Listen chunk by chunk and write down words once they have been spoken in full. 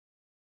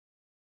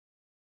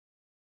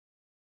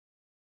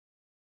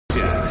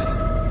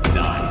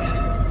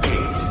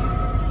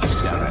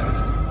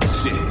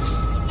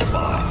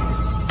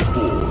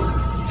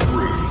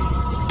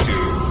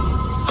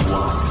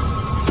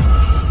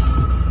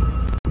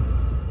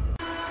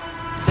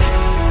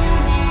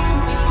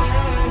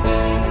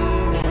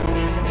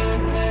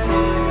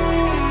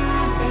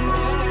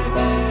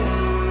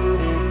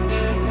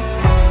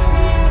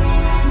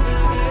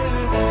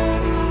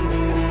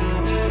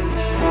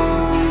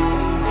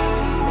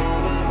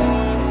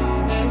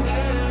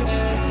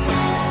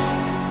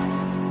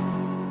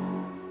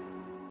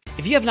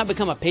you have not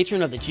become a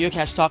patron of the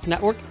Geocache Talk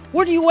Network,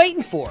 what are you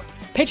waiting for?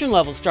 Patron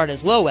levels start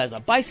as low as a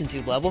Bison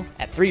Tube level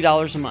at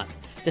 $3 a month.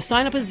 The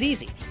sign up is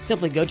easy.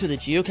 Simply go to the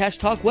Geocache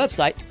Talk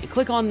website and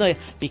click on the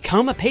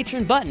Become a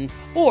Patron button,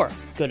 or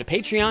go to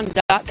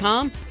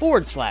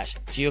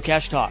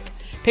patreon.com/Geocache Talk.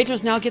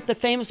 Patrons now get the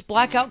famous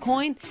Blackout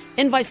coin,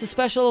 invites to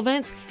special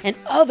events, and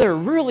other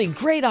really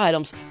great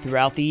items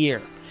throughout the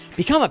year.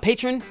 Become a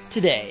patron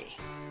today.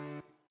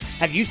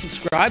 Have you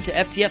subscribed to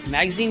FTF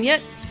Magazine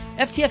yet?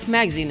 FTF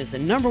Magazine is the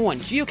 #1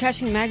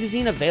 geocaching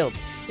magazine available.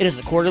 It is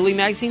a quarterly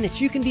magazine that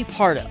you can be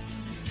part of.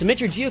 Submit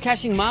your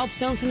geocaching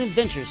milestones and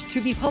adventures to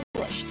be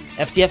published.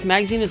 FTF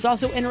Magazine is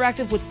also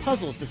interactive with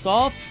puzzles to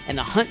solve and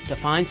the hunt to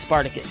find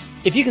Spartacus.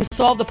 If you can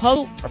solve the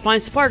puzzle or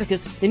find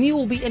Spartacus, then you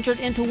will be entered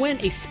in to win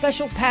a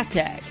special pack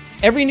tag.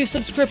 Every new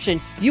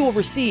subscription, you will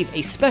receive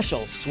a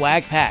special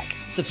swag pack.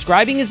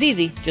 Subscribing is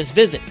easy. Just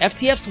visit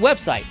FTF's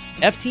website,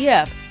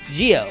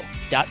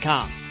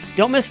 ftfgeo.com.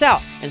 Don't miss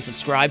out and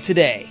subscribe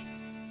today.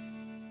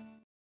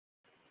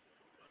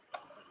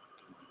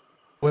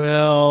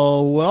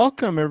 Well,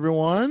 welcome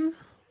everyone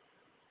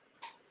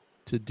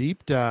to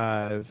Deep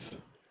Dive,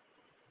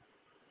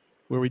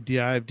 where we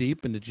dive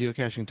deep into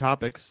geocaching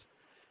topics.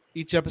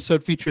 Each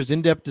episode features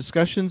in-depth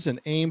discussions and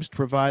aims to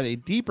provide a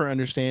deeper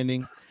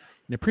understanding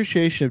and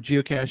appreciation of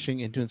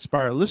geocaching and to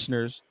inspire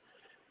listeners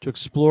to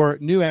explore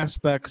new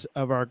aspects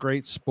of our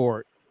great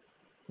sport.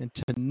 And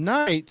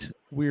tonight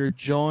we're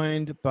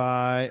joined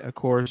by, of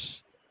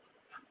course,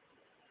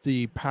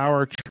 the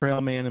power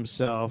trail man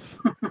himself.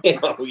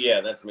 Oh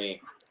yeah, that's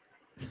me.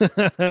 I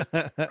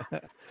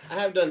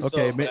have done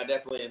some, but I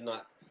definitely am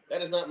not.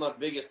 That is not my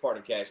biggest part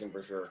of caching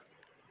for sure.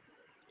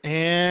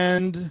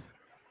 And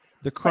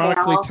the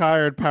chronically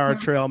tired power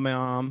trail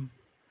mom.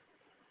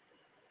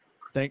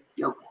 Thanks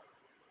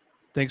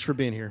for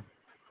being here.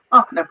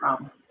 Oh, no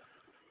problem.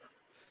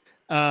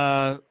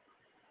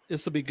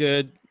 This will be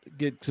good.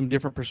 Get some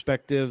different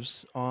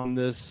perspectives on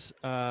this.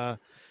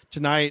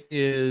 Tonight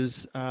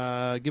is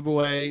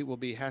giveaway will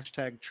be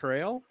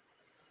 #trail.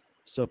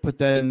 So put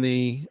that in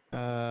the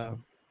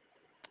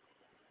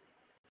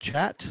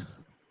chat,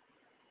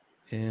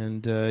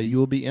 and you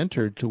will be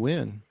entered to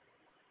win.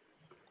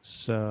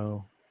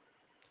 So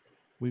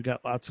we've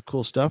got lots of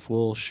cool stuff.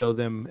 We'll show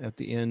them at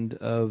the end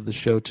of the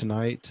show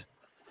tonight.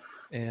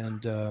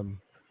 And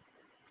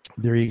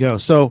there you go.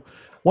 So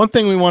one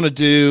thing we want to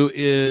do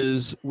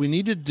is we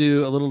need to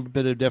do a little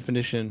bit of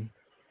definition,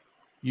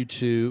 you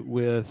two,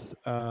 with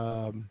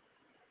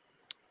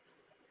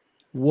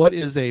what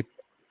is a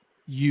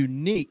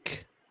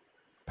unique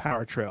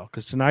power trail,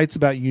 because tonight's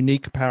about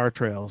unique power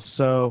trails.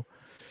 So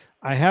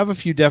I have a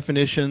few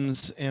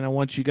definitions, and I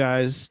want you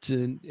guys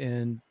to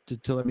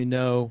let me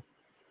know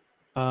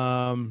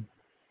what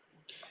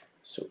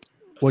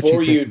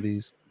you think of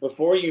these.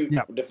 Before you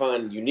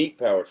define unique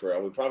power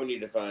trail, we probably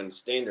need to define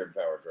standard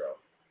power trail.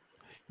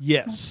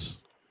 Yes.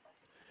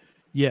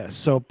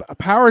 So a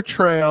power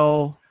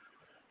trail,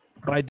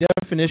 by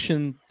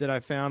definition that I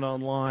found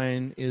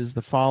online, is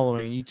the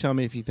following. You tell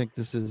me if you think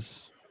this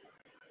is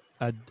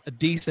a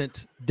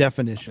decent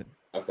definition.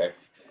 Okay.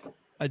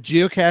 A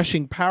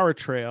geocaching power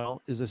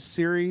trail is a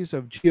series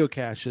of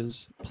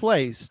geocaches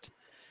placed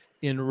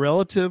in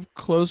relative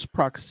close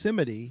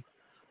proximity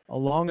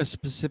along a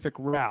specific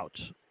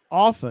route,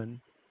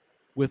 often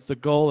with the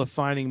goal of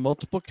finding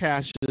multiple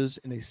caches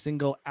in a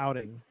single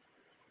outing.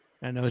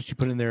 I noticed you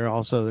put in there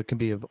also that can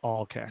be of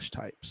all cache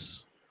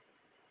types.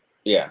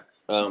 Yeah.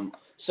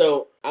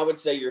 So I would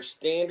say your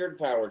standard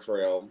power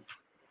trail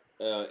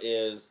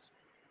is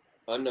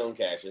unknown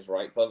caches,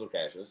 right? Puzzle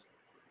caches,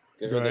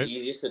 because they're the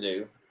easiest to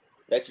do.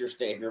 That's your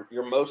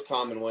your most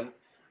common one,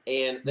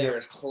 and they're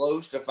as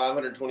close to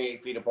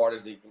 528 feet apart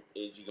as you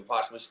can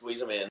possibly squeeze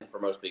them in for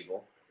most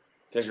people,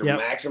 because you're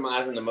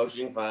maximizing the most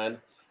you can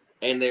find,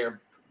 and they're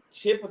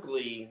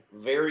typically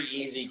very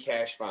easy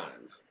cache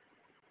finds.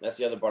 That's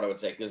the other part I would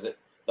say, because the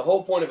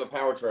whole point of a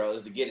power trail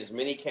is to get as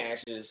many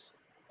caches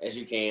as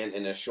you can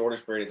in the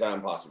shortest period of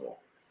time possible.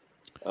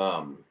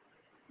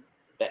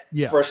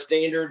 For a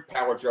standard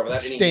power trail,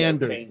 without any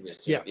changes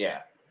to it.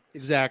 Yeah,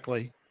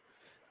 exactly.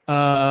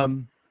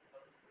 The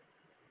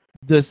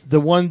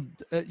one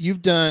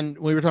you've done,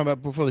 we were talking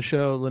about before the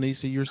show,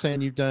 Lanisa, you were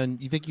saying you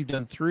think you've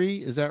done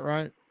 3, is that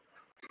right?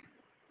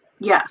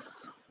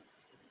 Yes.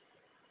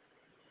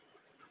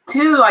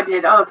 2 I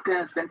did,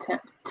 it's been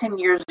 10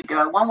 years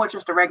ago. One was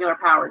just a regular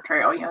power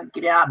trail,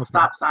 get out the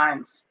stop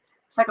signs.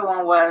 Second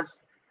one was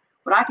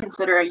what I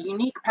consider a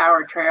unique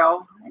power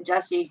trail, and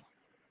Jesse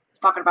was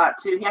talking about it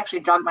too. He actually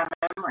jogged my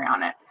memory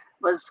on it,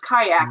 was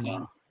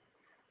kayaking.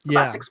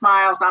 About 6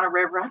 miles down a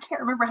river. I can't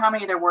remember how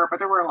many there were, but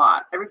there were a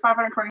lot. Every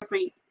 520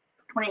 feet,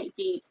 28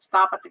 feet,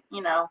 stop at the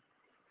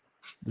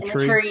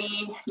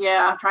tree.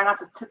 Yeah, try not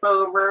to tip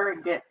over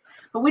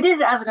but we did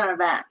it as an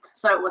event,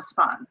 so it was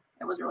fun.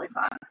 It was really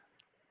fun.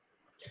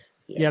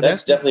 Yeah,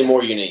 that's definitely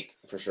more unique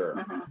for sure.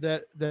 Mm-hmm.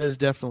 That is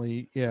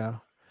definitely,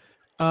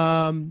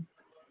 well,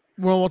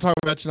 we'll talk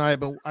about tonight,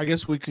 but I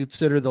guess we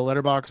consider the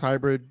letterbox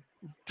hybrid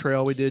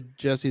trail we did,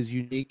 Jesse, is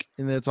unique,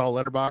 and it's all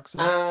letterboxes.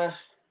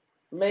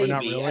 Maybe.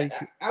 not really?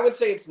 I would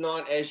say it's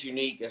not as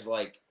unique as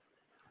like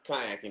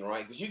kayaking,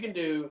 right? Because you can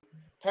do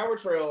power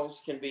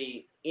trails can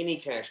be any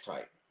cache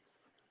type.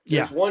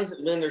 There's ones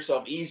that lend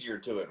themselves easier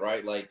to it,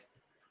 right? Like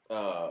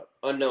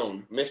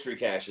unknown mystery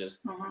caches.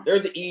 Mhm. They're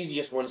the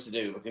easiest ones to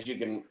do because you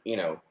can,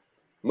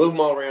 move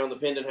them all around. The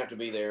pin doesn't have to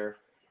be there.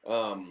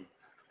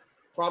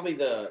 Probably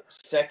the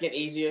second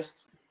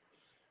easiest.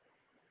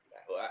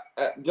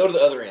 Go to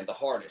the other end, the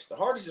hardest. The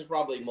hardest is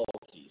probably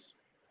multis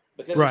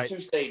because there's 2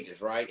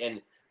 stages, right?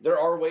 And there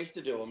are ways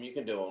to do them. You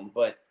can do them,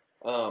 but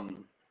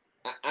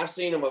I've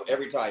seen them of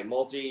every type.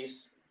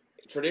 Multis,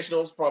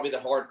 traditionals, probably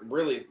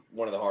really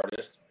one of the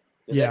hardest.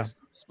 Yeah. That's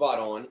spot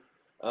on.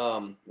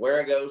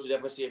 Where it goes, you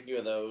definitely see a few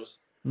of those.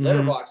 Mhm.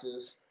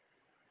 Letterboxes,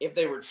 if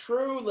they were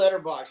true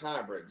letterbox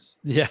hybrids,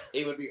 Yeah.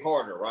 it would be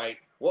harder, right?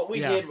 What we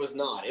did was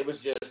not. It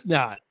was just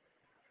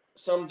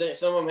some of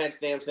them had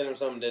stamps in them,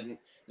 some didn't.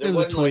 There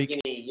wasn't like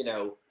any,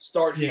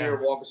 start here,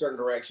 walk a certain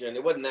direction.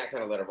 It wasn't that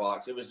kind of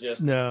letterbox. It was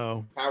just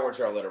power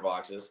trail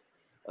letterboxes.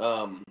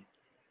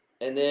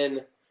 And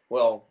then,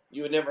 well,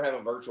 you would never have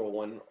a virtual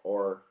one,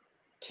 or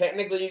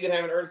technically you could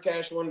have an Earth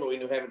Cache one, but we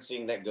haven't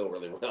seen that go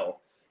really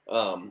well.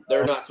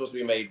 They're not supposed to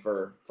be made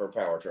for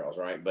power trails,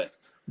 right? But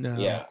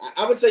yeah,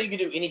 I would say you could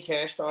do any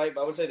cache type.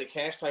 I would say the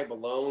cache type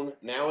alone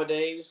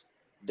nowadays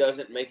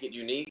doesn't make it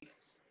unique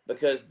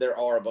because there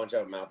are a bunch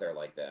of them out there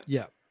like that.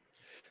 Yeah.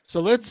 So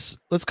let's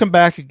come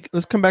back.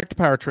 Let's come back to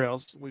power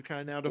trails. We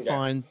kind of now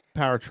define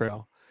power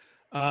trail.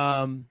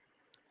 Want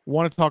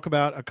to talk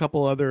about a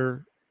couple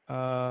other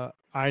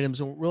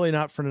items, and really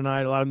not for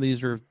tonight. A lot of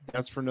these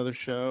that's for another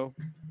show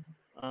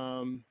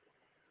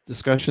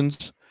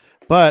discussions.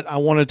 But I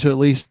wanted to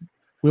we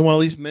want to at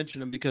least mention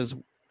them because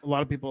a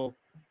lot of people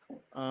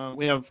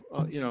we have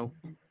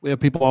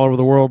people all over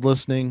the world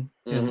listening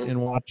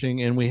and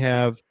watching, and we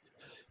have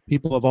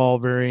people of all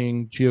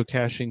varying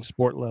geocaching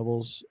sport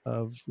levels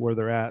of where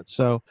they're at.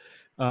 So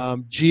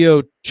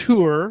Geo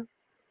Tour,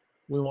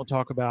 we won't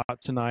talk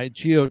about tonight.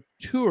 Geo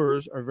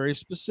Tours are very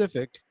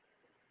specific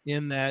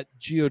in that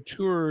Geo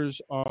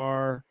Tours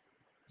are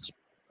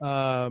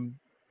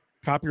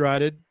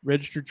copyrighted,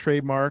 registered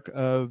trademark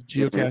of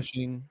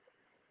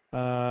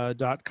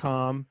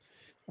geocaching.com.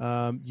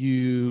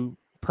 You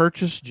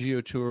purchase Geo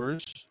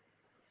Tours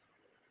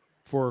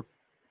for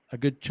a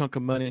good chunk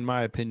of money, in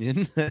my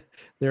opinion.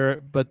 They're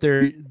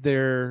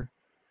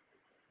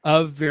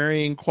of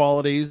varying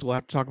qualities. We'll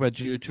have to talk about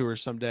Geo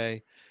Tours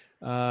someday.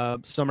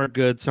 Some are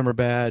good, some are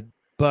bad,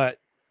 but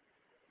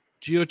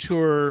Geo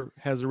Tour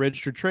has a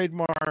registered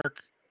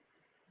trademark.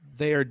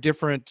 They are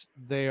different.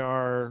 They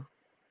are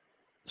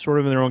sort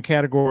of in their own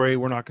category.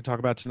 We're not going to talk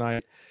about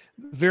tonight.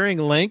 Varying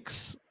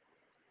lengths,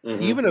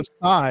 even of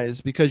size,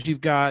 because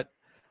you've got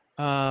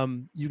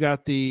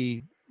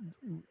the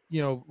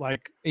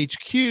like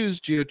HQ's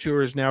Geo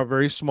Tour is now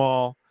very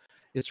small.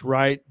 It's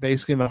right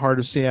basically in the heart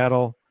of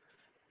Seattle.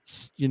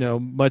 It's,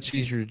 much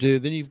easier to do.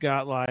 Then you've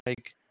got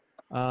like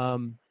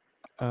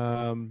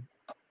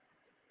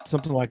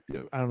something like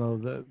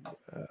I'm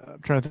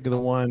trying to think of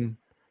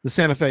the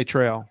Santa Fe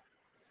Trail,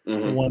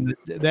 the one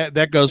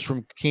that goes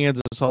from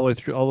Kansas all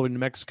the way to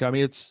Mexico. I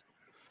mean, it's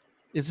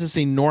this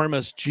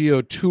enormous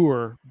Geo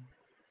Tour,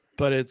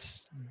 but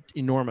it's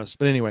enormous.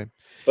 But anyway,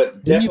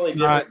 but definitely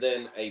different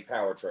than a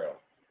power trail.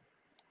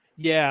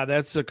 Yeah,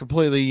 that's a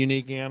completely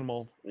unique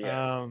animal.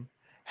 Yeah.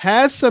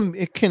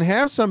 It can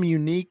have some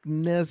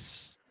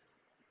uniqueness.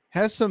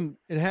 Has some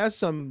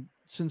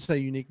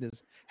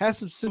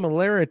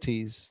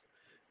similarities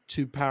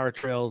to power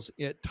trails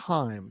at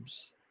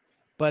times,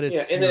 but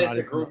it's and then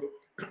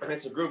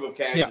it's a group of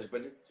caches. Yeah.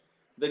 But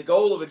the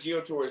goal of a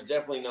Geo Tour is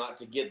definitely not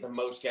to get the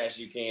most caches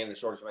you can in the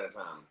shortest amount of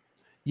time.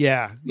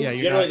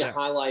 It's generally to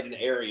highlight an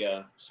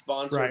area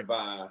sponsored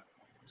by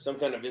some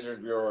kind of visitors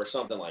bureau or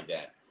something like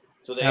that.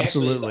 So they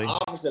actually is the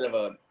opposite of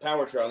a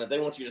power trail, that they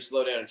want you to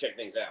slow down and check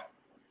things out.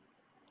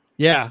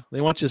 Yeah,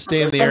 they want you to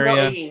stay in the area.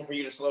 Waiting for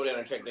you to slow down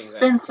and check things out.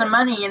 Spend some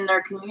money in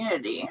their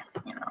community,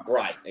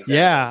 Right. Exactly.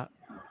 Yeah,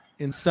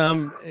 in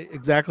some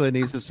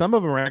Anissa. Some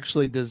of them are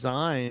actually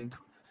designed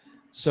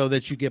so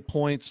that you get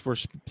points for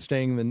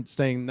staying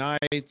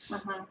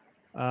nights.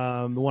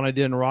 The one I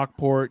did in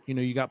Rockport,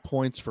 you got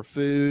points for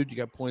food, you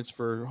got points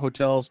for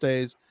hotel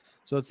stays.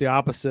 So it's the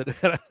opposite.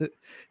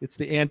 It's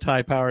the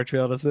anti-power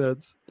trail in a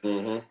sense.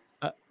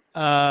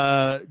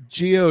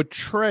 Geo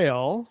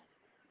Trail,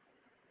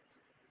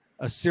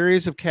 a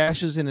series of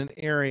caches in an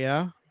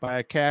area by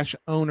a cache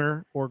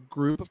owner or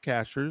group of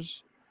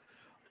cachers,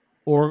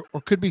 or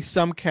could be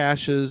some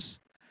caches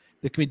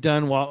that can be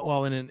done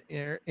while in an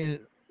area.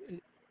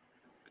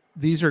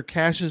 These are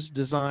caches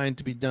designed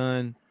to be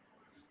done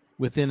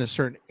within a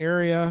certain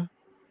area.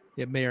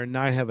 It may or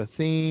not have a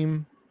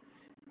theme.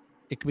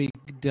 It can be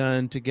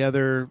done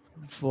together,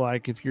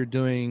 like if you're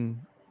doing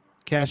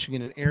caching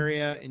in an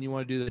area and you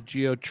want to do the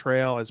Geo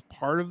Trail as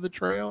part of the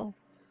trail.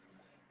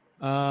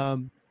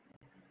 And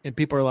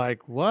people are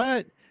like,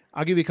 what?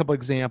 I'll give you a couple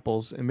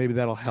examples, and maybe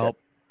that'll help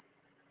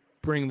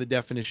bring the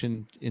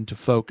definition into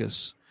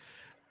focus.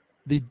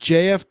 The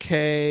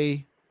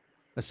JFK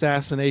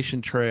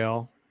Assassination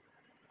Trail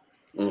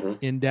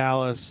in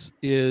Dallas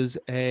is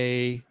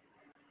a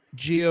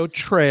Geo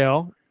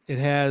Trail.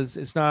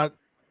 It's not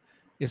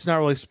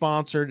really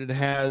sponsored. It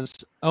has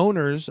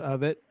owners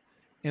of it,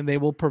 and they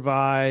will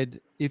provide,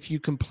 if you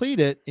complete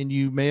it and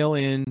you mail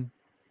in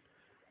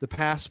the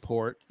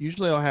passport.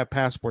 Usually I'll have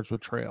passports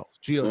with trails,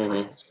 Geo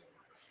Trails.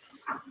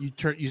 You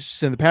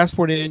send the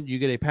passport in, you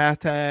get a path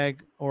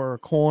tag or a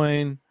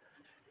coin,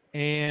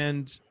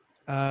 and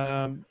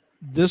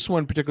this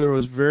one in particular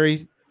was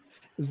very,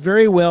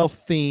 very well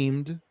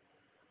themed.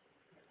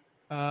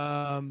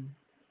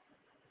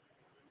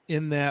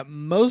 In that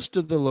most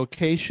of the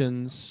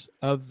locations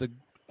of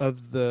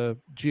the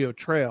Geo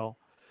Trail,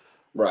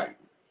 right,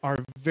 are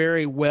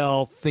very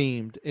well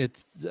themed.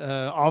 It's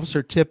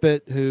Officer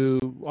Tippett, who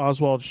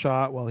Oswald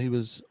shot while he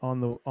was on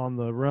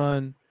the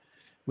run.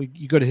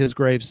 You go to his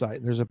gravesite,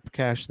 and there's a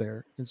cache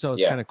there, and so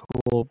it's kind of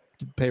cool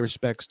to pay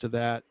respects to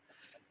that.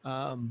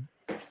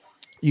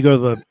 You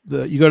go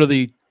to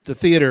the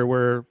theater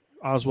where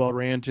Oswald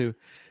ran to.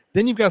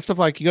 Then you've got stuff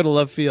like you go to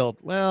Love Field.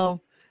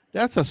 Well,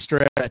 that's a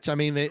stretch. I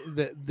mean,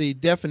 the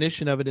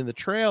definition of it in the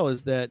trail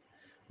is that,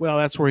 well,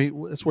 that's where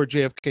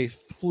JFK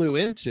flew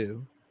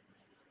into.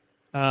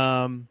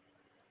 And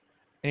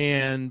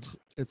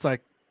it's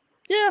like,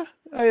 yeah,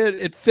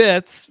 it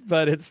fits,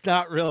 but it's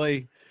not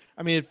really.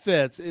 I mean, it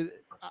fits.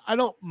 I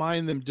don't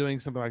mind them doing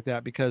something like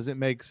that because it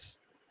makes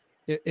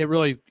it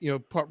really,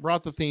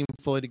 brought the theme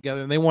fully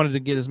together, and they wanted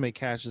to get as many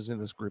caches in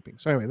this grouping.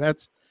 So anyway,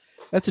 that's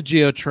a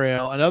Geo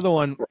Trail. Another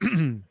one.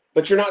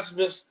 But you're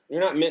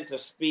not meant to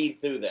speed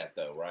through that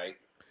though, right?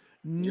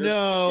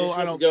 No,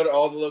 I don't. Go to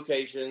all the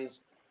locations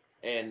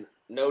and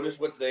notice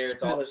what's there.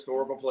 It's all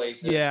historical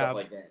places, stuff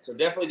like that. So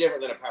definitely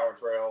different than a power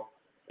trail,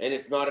 and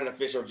it's not an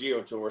official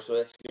Geo Tour,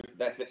 so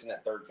that fits in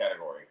that third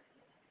category.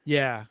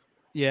 Yeah.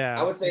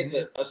 I would say it's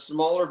a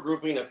smaller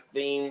grouping of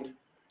themed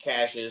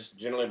caches,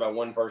 generally by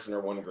one person or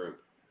one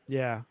group.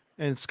 Yeah,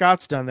 and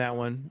Scott's done that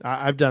one.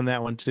 I've done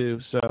that one too.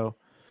 So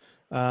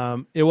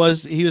he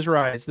was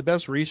right. It's the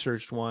best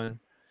researched one.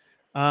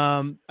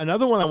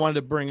 Another one I wanted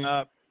to bring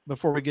up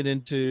before we get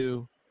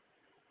into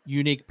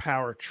unique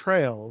power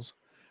trails.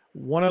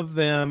 One of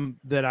them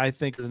that I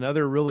think is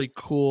another really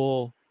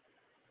cool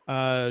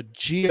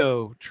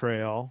Geo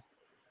Trail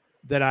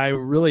that I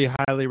really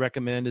highly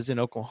recommend is in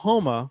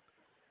Oklahoma,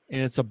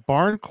 and it's a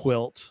barn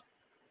quilt.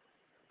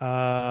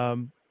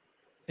 And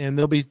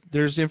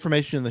there's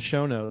information in the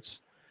show notes,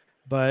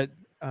 but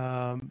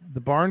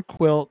the barn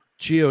quilt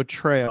Geo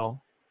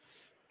Trail,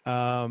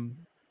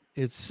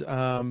 it's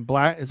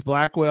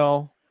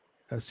Blackwell,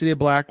 City of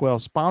Blackwell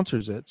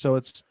sponsors it, so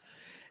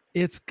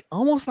it's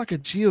almost like a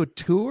Geo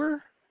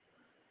Tour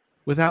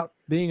without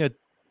being a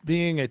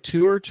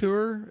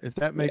tour, if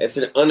that makes sense.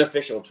 It's an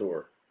unofficial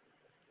tour.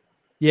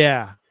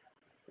 Yeah.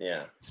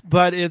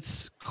 But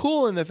it's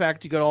cool in the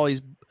fact you got all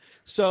these.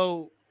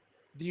 So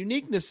the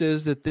uniqueness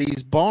is that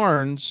these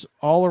barns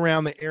all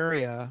around the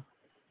area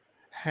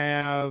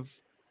have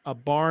a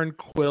barn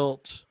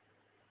quilt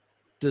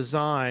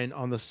design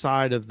on the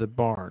side of the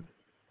barn.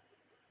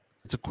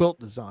 It's a quilt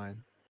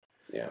design.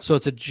 Yeah. So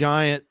it's a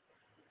giant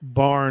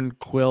barn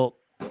quilt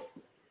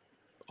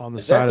on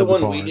the side of the barn.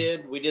 Is that the one we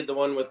did? We did the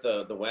one with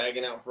the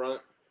wagon out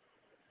front.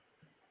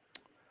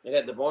 It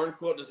had the barn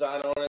quilt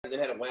design on it, and then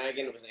had a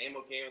wagon. It was an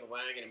ammo can with a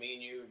wagon, and me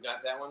and you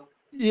got that one.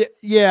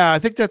 Yeah. I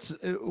think that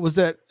was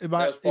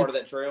part of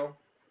that trail.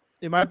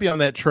 It might be on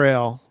that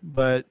trail,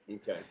 but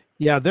okay.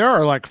 Yeah, there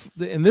are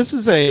and this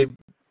is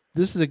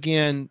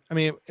again. I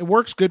mean, it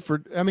works good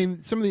for. I mean,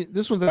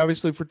 this one's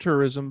obviously for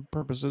tourism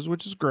purposes,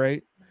 which is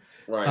great.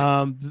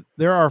 Right.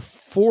 There are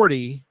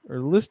 40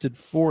 or listed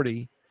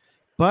 40,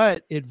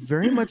 but it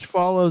very much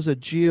follows a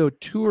Geo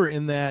Tour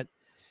in that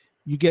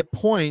you get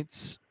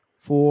points.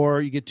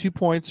 You get 2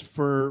 points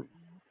per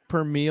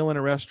meal in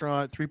a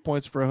restaurant, 3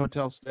 points for a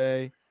hotel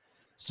stay,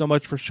 so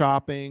much for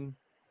shopping,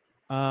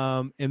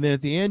 and then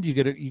at the end you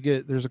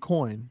get there's a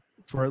coin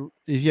for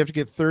if you have to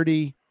get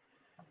 30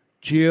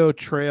 Geo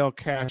Trail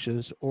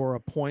caches or a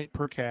point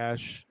per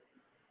cache,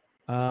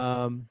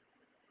 and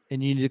you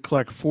need to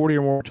collect 40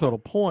 or more total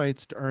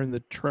points to earn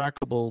the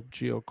trackable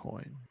Geo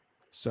coin.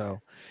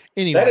 So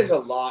anyway, that is a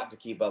lot to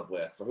keep up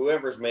with for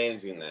whoever's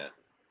managing that.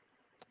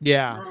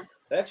 Yeah,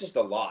 that's just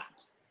a lot.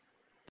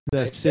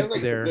 It sounds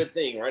like a good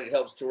thing, right? It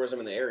helps tourism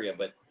in the area,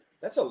 but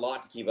that's a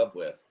lot to keep up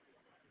with.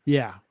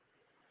 Yeah,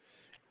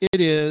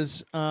 it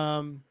is.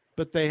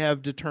 But they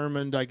have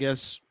determined, I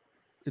guess,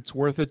 it's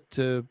worth it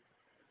to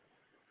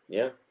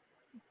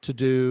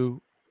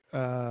do,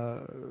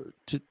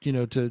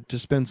 to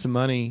spend some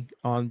money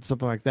on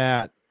something like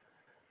that.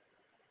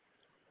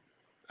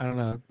 I don't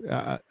know.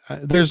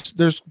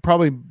 There's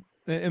probably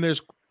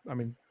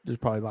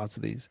lots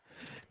of these.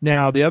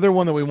 Now, the other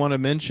one that we want to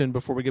mention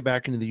before we get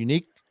back into the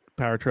unique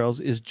power trails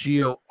is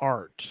Geo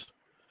Art.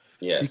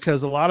 Yes.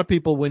 Because a lot of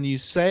people, when you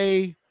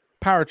say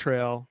power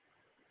trail,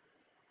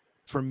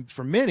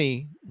 for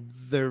many,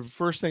 the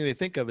first thing they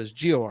think of is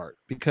Geo Art,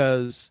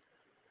 because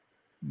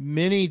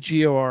many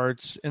Geo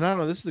Arts, and I don't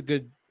know, this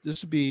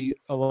would be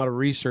a lot of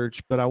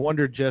research, but I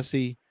wonder,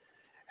 Jesse,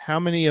 how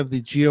many of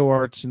the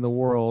GeoArts in the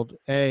world,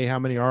 A, how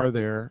many are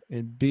there,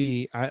 and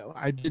B,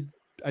 I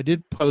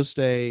did post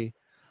a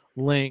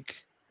link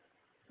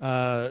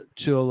to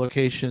a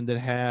location that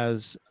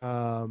has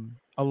a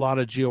lot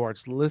of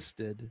GeoArts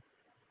listed,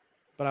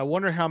 but I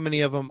wonder how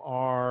many of them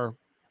are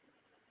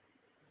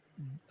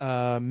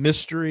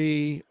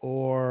mystery,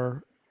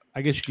 or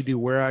I guess you could do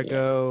Where I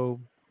Go.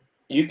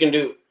 You can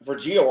do, for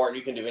GeoArt,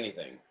 you can do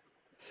anything.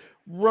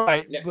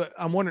 Right, but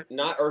I'm wondering.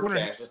 Not Earth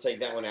Cache, let's take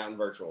that one out in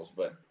virtuals,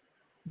 but.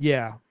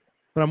 Yeah,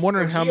 but I'm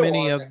wondering how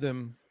many of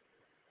them.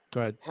 Go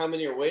ahead. How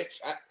many are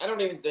which? I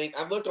don't even think.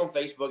 I've looked on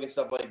Facebook and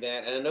stuff like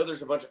that, and I know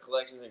there's a bunch of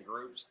collections and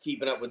groups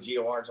keeping up with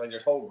GeoArts. Like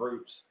there's whole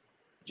groups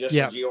just for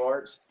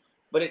GeoArts,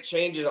 but it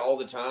changes all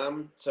the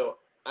time. So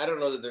I don't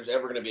know that there's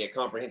ever going to be a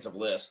comprehensive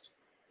list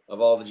of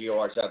all the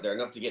GeoArts out there,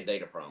 enough to get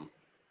data from.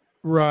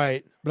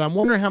 Right, but I'm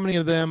wondering how many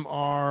of them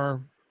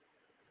are.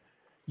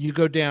 You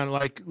go down,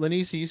 like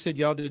Lenisa, you said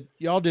y'all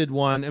did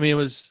one. I mean,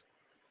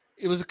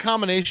 it was a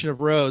combination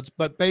of roads,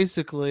 but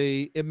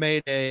basically it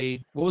made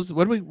a what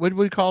did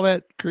we call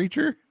that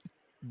creature?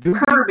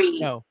 Kirby.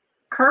 No.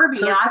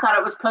 Kirby. I thought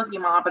it was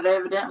Pokemon, but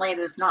evidently it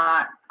is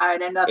not. I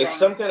did nothing. It's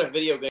some kind of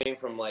video game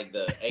from like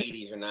the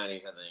 80s or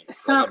 90s, I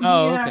think.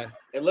 Okay.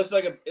 It looks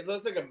like a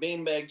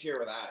beanbag chair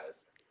with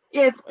eyes.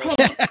 It's pink.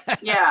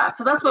 Yeah,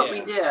 so that's what we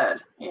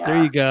did. Yeah.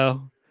 There you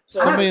go.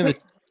 So somebody in the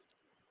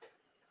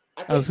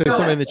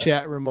somebody in the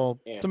chat room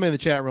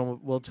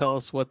will tell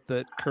us what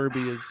the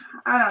Kirby is.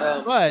 I don't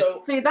know.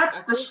 But see, that's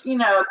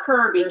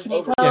Kirby. Can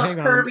you tell us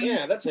Kirby?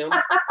 Yeah, that's him.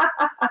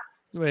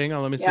 Wait, hang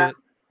on. Let me see it.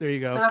 There you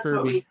go. So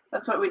Kirby.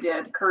 That's what we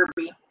did.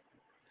 Kirby.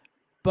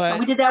 But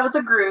and we did that with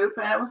the group,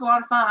 and it was a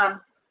lot of fun.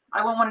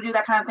 I wouldn't want to do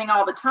that kind of thing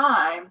all the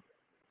time.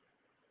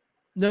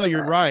 No,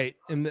 you're right,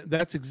 and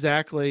that's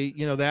exactly.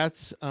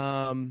 That's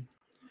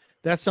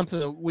something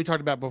that we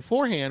talked about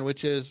beforehand,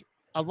 which is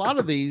a lot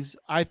of these.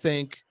 I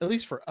think, at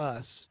least for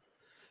us,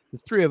 the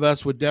three of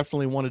us would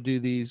definitely want to do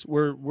these.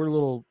 We're a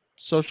little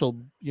social.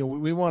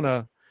 We want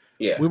to.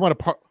 Yeah. We want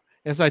to.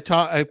 As I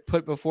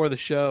put before the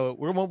show,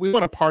 we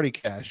want a party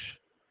cache.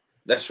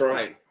 That's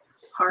right.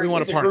 We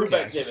want it's a group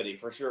activity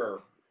for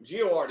sure.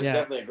 GeoArt is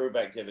definitely a group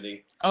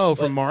activity. Oh,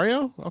 from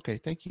Mario? Okay,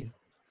 thank you.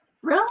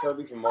 Really?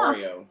 Kirby from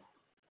Mario.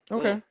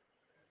 Okay.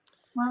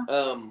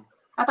 Well,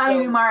 I thought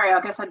you knew Mario.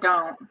 I guess I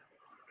don't.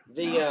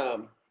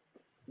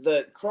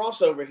 The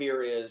crossover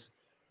here is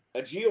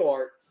a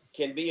GeoArt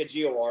can be a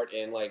GeoArt,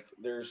 and like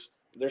there's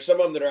some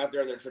of them that are out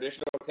there in their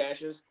traditional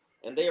caches,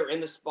 and they are in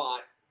the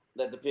spot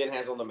that the pin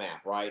has on the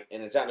map, right?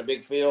 And it's out in a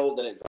big field,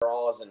 and it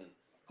draws and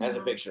has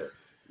a picture.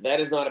 That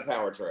is not a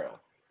power trail.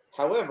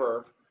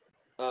 However,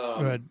 go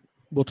ahead.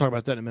 We'll talk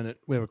about that in a minute.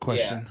 We have a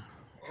question. Yeah.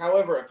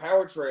 However, a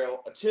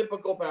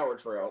typical power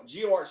trail,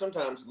 GeoArt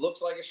sometimes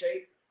looks like a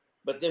shape,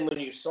 but then when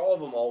you solve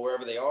them all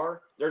wherever they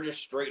are, they're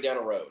just straight down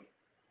a road.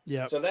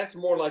 Yeah. So that's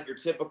more like your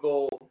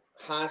typical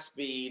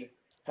high-speed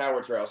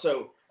power trail.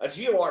 So a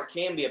GeoArt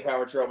can be a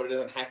power trail, but it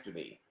doesn't have to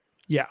be.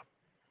 Yeah.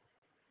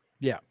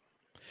 Yeah.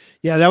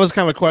 Yeah, that was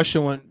kind of a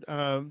question when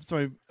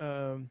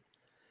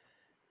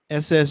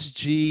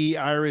SSG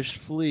Irish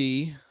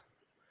Flea.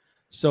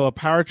 So a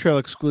power trail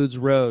excludes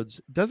roads.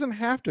 It doesn't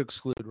have to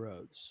exclude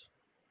roads.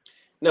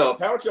 No, a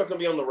power trail can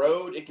be on the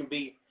road. It can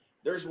be.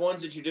 There's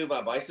ones that you do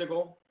by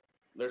bicycle.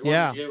 There's ones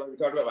that you do, like we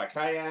talked about, by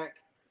kayak.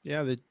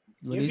 Yeah, you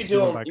can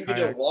do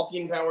a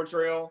walking power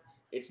trail.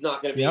 It's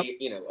not going to be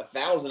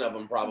 1,000 of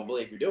them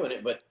probably if you're doing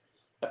it, but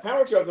a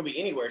power trail can be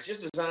anywhere. It's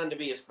just designed to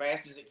be as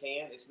fast as it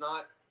can. It's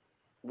not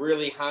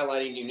really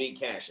highlighting unique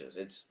caches.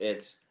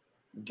 It's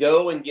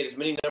go and get as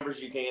many numbers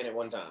as you can at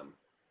one time.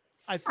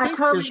 I think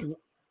there's. Go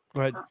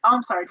ahead. Oh,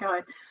 I'm sorry. Go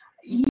ahead.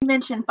 You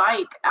mentioned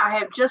bike. I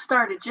have just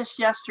started just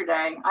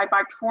yesterday. I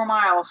biked 4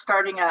 miles,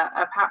 starting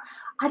a power.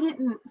 I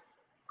didn't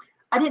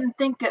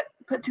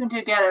put two and two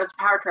together as a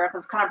power trail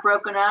because it's kind of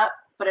broken up,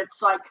 but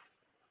it's like,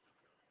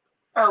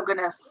 oh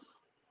goodness,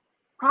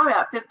 probably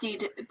about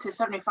 50 to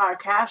 75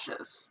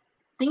 caches,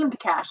 themed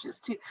caches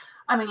too.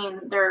 I mean,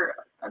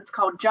 it's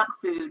called junk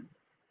food.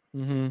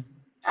 Mm-hmm.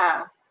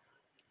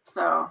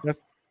 So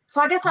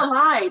I guess I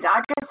lied.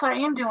 I guess I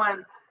am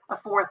doing a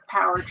 4th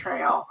power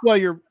trail.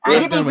 Well, I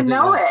didn't even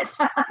know it.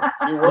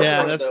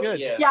 Yeah, that's good.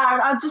 Yeah,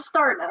 I'm just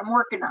starting. I'm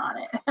working on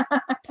it.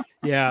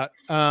 Yeah.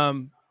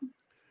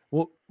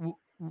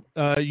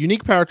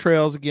 Unique power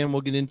trails again.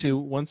 We'll get into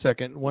one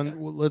second.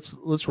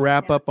 Let's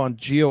wrap up on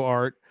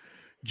GeoArt.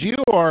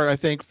 GeoArt, I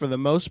think, for the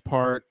most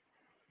part,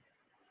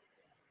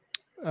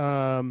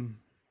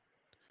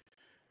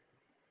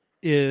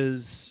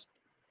 is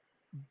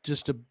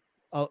just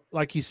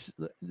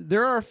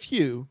there are a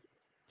few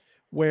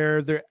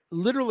where they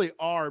literally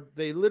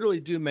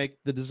do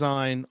make the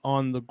design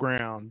on the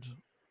ground.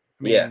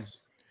 I mean, yes,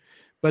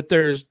 but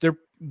they're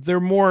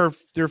more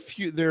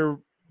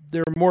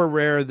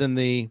rare than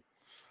the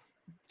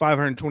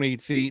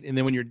 528 feet. And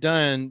then when you're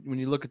done, when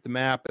you look at the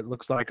map, it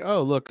looks like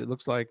a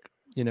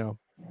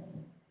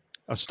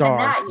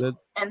star.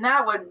 And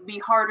that would be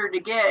harder to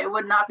get. It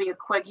would not be a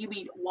quick. You'd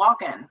be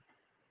walking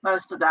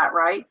most of that,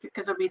 right?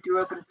 Because it'll be through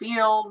open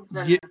fields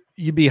and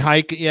you'd be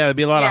hiking. Yeah, it'd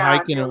be a lot of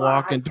hiking and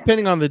walking, hiking.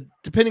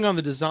 depending on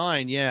the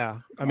design. Yeah,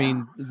 I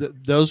mean,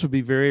 those would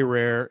be very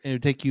rare, and it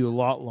would take you a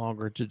lot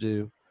longer to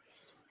do.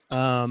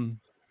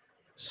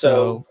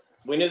 So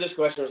we knew this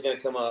question was going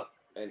to come up,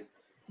 and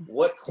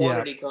what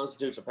quantity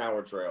constitutes a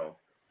power trail?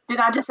 Did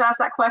I just ask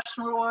that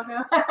question a little ago?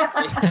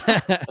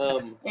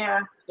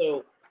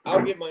 So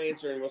I'll give my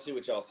answer, and we'll see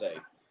what y'all say.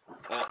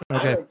 I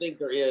don't think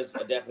there is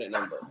a definite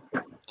number.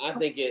 I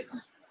think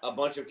it's a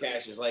bunch of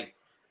caches. Like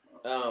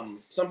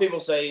some people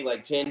say,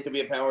 like 10 could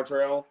be a power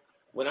trail.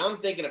 When I'm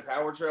thinking of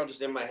power trail,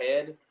 just in my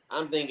head,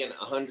 I'm thinking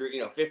 100,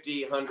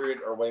 50, 100,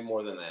 or way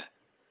more than that.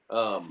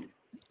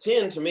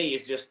 10 to me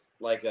is just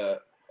like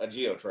a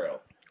geo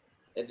trail.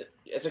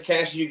 It's a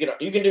cache you can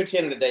do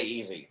 10 in a day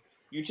easy.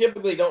 You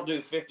typically don't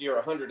do 50 or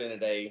 100 in a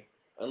day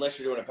unless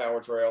you're doing a power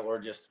trail or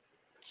just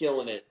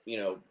killing it,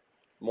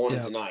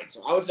 morning to night.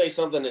 So I would say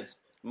something that's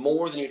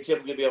more than you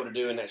typically be able to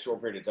do in that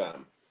short period of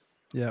time.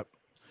 Yep.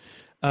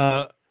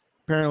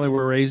 Apparently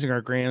we're raising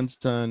our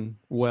grandson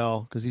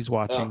well because he's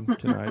watching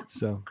tonight.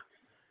 So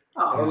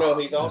I don't know.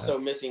 He's also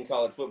missing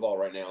college football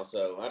right now.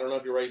 So I don't know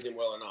if you're raising him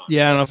well or not.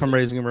 Yeah, I don't know if I'm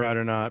raising him right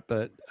or not,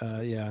 but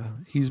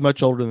he's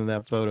much older than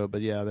that photo.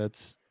 But yeah,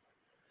 that's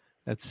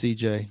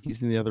CJ.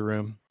 He's in the other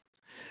room.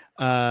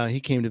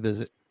 He came to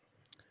visit,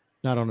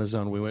 not on his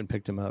own. We went and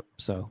picked him up,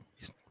 so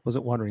he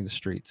wasn't wandering the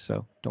streets.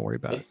 So don't worry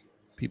about it,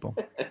 people.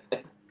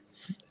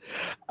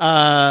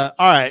 All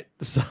right,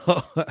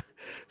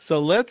 so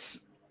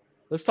let's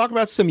talk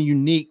about some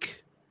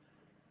unique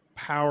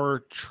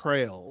power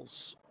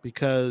trails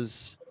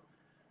because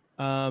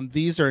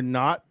these are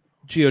not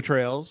geo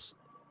trails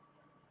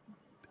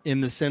in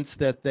the sense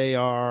that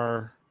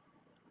they're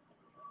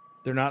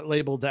not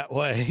labeled that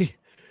way.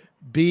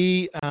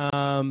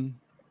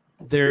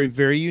 They're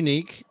very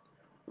unique.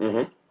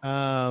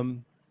 Mm-hmm.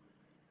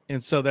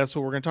 And so that's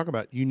what we're going to talk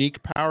about.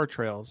 Unique power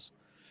trails.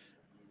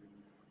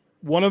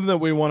 One of them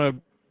we want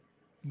to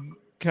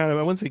kind of,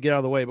 I wouldn't say get out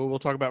of the way, but we'll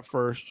talk about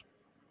first,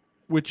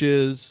 which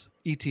is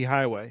ET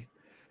Highway.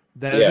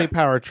 That is a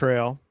power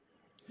trail.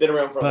 Been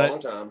around for a long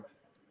time.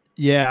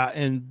 Yeah.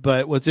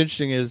 But what's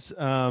interesting is,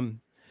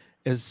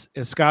 as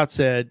Scott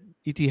said,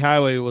 ET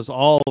Highway was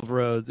all of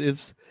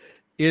roads.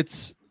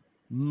 It's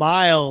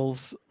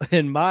miles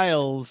and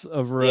miles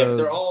of roads. Yeah,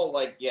 they're all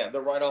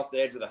they're right off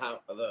the edge of the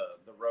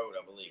road,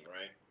 I believe,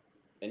 right?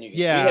 And we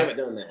haven't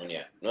done that one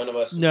yet. None of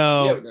us.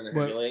 No. You haven't done it,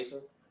 have you,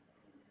 Lisa?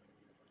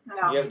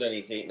 No. You haven't done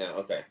ET? No.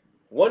 Okay.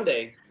 One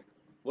day,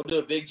 we'll do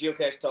a big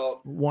geocache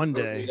talk. One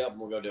day. We'll meet up and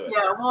we'll go do it.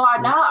 Yeah, well,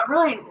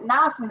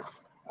 now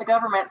since the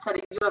government said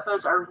that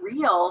UFOs are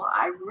real,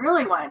 I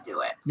really want to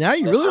do it. Now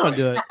you really want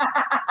to do it.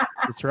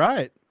 That's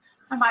right.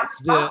 I might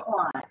spot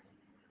one.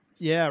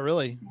 Yeah,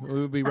 really.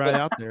 We would be right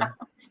out there.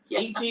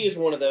 ET is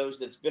one of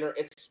those it's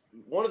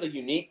one of the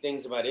unique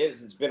things about it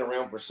is it's been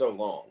around for so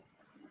long.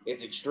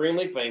 It's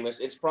extremely famous.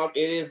 It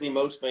is the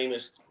most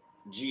famous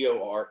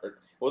geo art.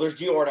 Well, there's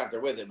geo art out there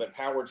with it, but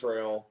power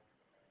trail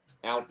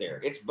out there.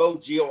 It's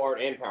both geo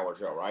art and power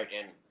trail, right?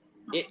 And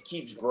it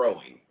keeps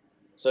growing.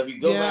 So if you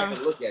go back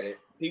and look at it,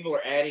 people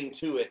are adding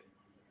to it,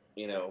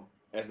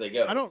 as they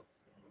go. I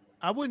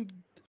don't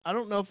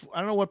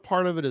know what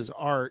part of it is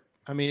art.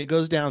 I mean, it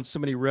goes down so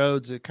many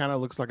roads. It kind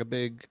of looks like a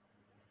big.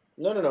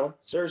 No.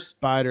 There's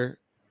spider.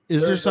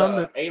 Is there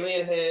some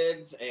alien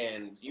heads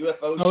and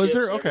UFO ships? Oh, is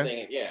there? And okay.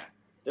 Everything. Yeah.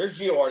 There's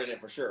geo art in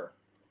it for sure.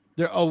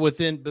 They're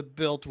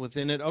built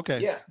within it. Okay.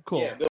 Yeah.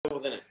 Cool. Yeah, built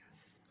within it.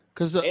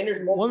 Because and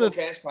there's multiple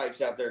cache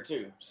types out there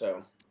too.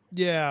 So.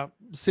 Yeah.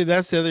 See,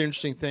 that's the other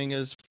interesting thing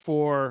is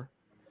for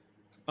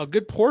a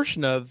good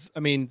portion of,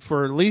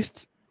 for at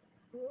least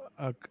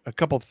a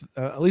couple,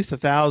 at least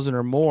 1,000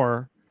 or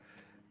more,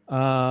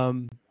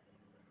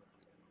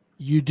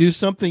 you do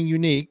something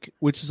unique,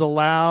 which is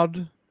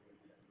allowed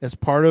as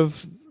part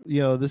of,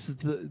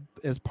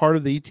 as part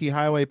of the ET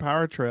Highway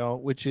Power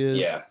Trail, which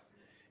is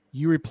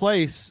you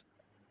replace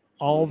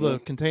all the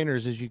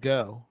containers as you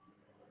go,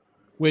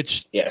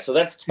 which so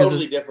that's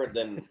totally different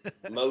than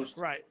most.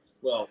 Right.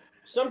 Well,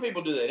 some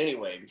people do that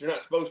anyway, but you're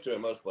not supposed to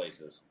in most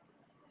places.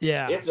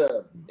 Yeah.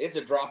 It's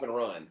a drop and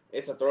run.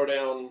 It's a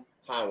throwdown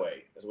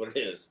highway is what it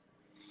is.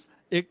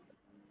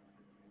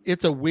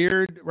 It's a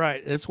weird,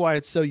 right. That's why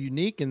it's so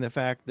unique in the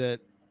fact that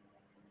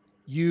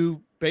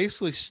you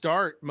basically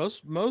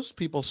most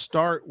people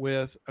start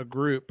with a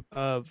group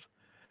of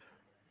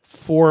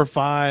 4 or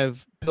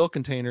 5 pill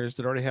containers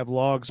that already have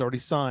logs already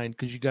signed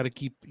because you got to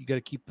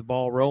keep the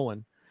ball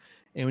rolling.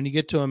 And when you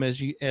get to them,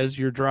 as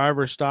your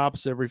driver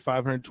stops every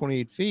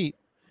 528 feet,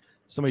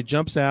 somebody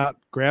jumps out,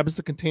 grabs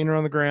the container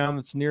on the ground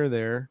that's near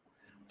there,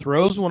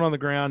 throws one on the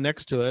ground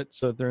next to it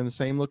so that they're in the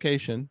same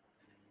location,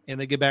 and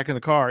they get back in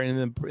the car. And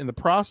then in the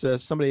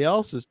process, somebody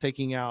else is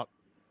taking out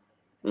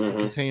a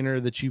container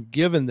that you've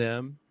given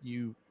them.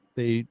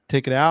 They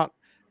take it out,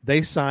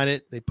 they sign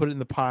it, they put it in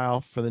the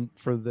pile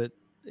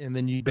and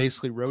then you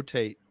basically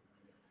rotate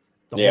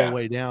the whole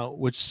way down,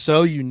 which is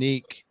so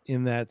unique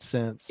in that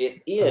sense.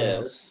 It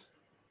is.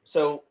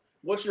 So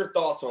what's your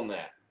thoughts on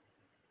that?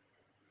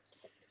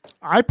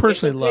 I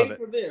personally love it.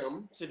 For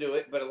them to do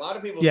it, but a lot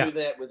of people Yeah. do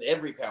that with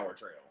every power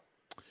trail.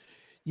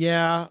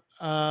 Yeah.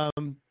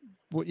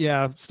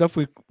 Yeah, stuff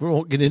we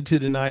won't get into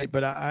tonight,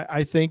 but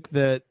I think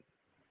that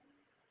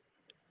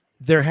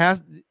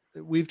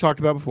we've talked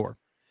about before,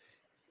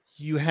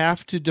 you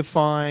have to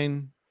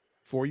define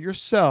for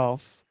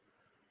yourself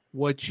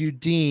what you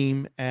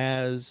deem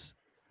as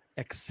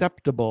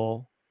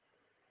acceptable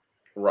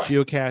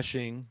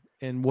geocaching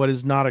and what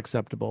is not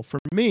acceptable. For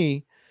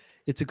me,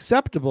 it's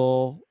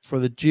acceptable for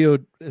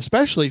the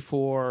especially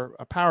for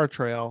a power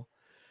trail,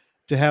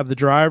 to have the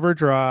driver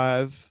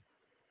drive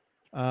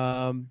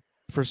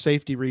for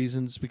safety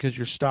reasons, because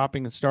you're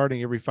stopping and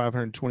starting every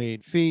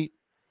 528 feet.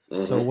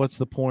 Mm-hmm. So what's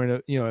the point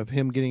of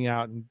him getting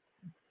out and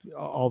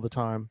all the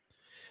time?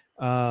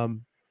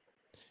 And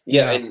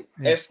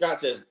as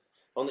Scott says,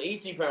 on the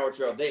ET Power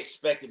Trail, they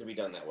expect it to be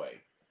done that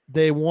way.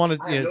 They want it.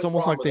 It's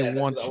almost like they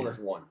want the owners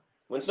want.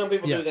 When some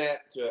people do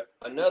that to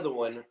another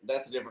one,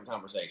 that's a different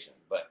conversation.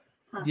 But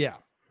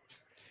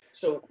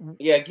so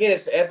again,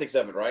 it's the ethics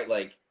of it, right?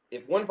 Like,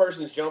 if one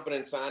person's jumping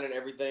and signing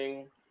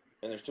everything,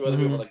 and there's two other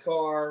people in the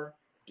car,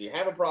 do you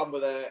have a problem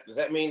with that? Does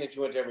that mean that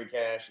you went to every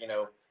cache?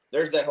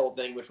 There's that whole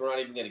thing, which we're not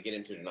even going to get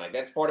into tonight.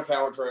 That's part of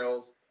power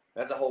trails.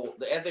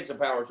 The ethics of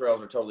power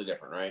trails are totally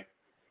different, right?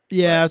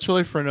 Yeah, it's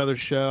really for another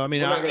show. I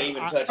mean, we're not going to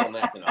even touch on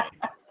that tonight.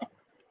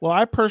 Well,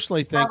 I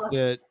personally think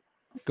that.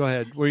 Go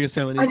ahead. What are you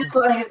saying, Lisa? I just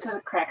think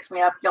it cracks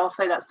me up. Y'all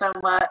say that so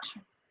much.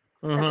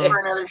 That's for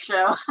another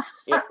show.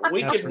 Yeah,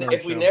 we could.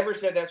 If we never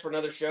said that's for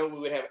another show, we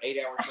would have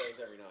 8-hour shows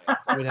every night.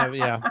 So. We'd have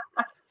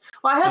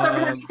Well, I hope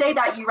every time you say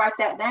that, you write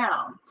that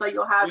down, so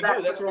you'll have we that.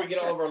 Do. That's where we get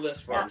all of our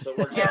lists from. So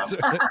we're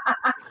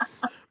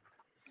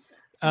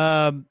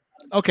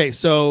okay,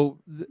 so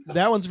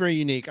that one's very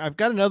unique. I've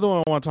got another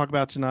one I want to talk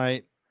about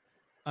tonight,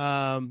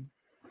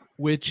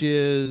 which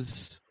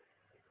is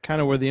kind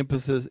of where the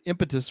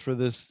impetus for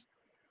this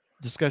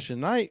discussion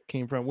tonight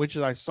came from, which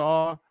is I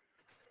saw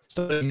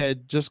somebody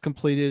had just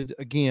completed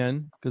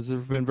again, because there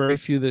have been very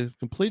few that have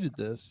completed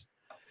this,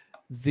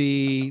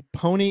 the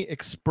Pony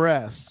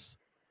Express.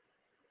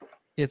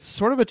 It's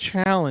sort of a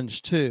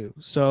challenge too.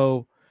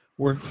 So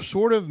we're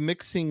sort of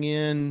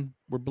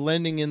we're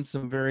blending in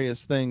some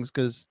various things,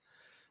 because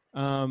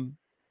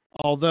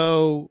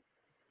although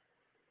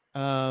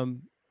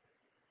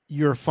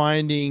you're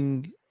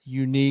finding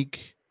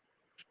unique,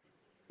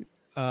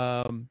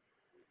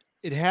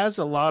 it has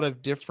a lot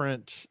of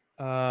different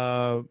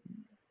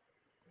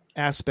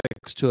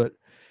aspects to it.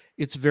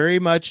 It's very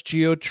much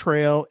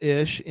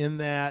GeoTrail-ish in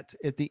that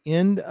at the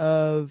end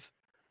of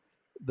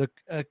the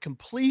a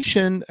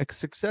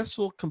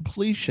successful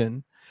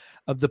completion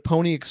of the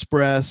Pony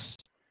Express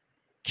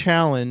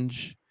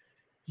challenge,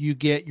 you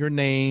get your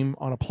name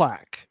on a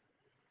plaque,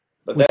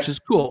 which is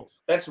cool.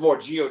 That's more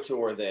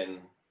GeoTour than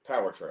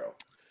Power Trail.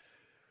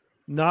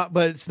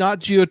 But it's not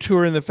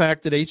GeoTour in the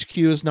fact that HQ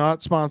is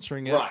not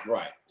sponsoring it.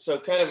 Right. So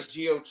kind of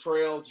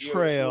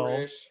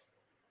GeoTour-ish.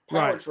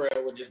 Power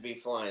Trail would just be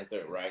flying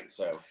through, right?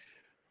 So.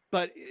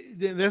 But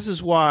this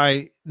is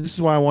why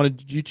I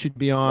wanted you to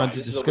be on to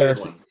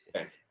discuss. Okay.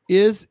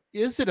 Is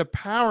it a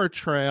power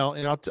trail?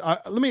 And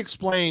let me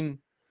explain.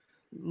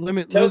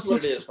 Tell us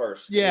what it is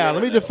first. Yeah,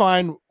 let me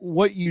define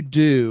what you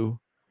do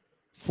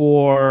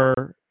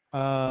for.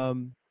 Let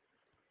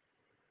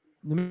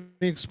me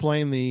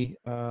explain the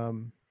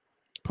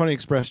Pony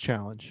Express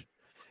challenge.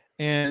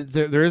 And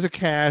there is a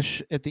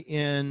cache at the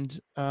end.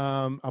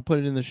 I'll put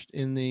it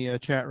in the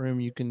chat room.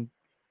 You can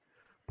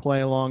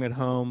play along at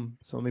home.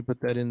 So let me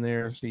put that in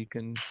there so you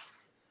can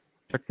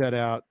check that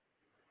out.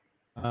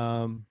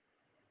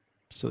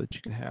 So that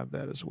you can have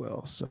that as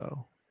well.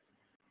 So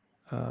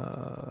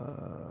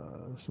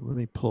let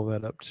me pull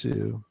that up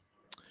too.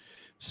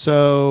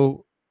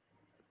 So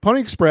Pony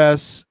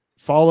Express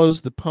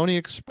follows the Pony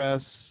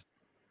Express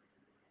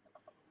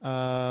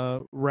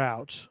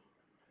route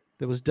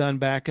that was done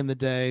back in the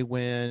day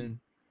when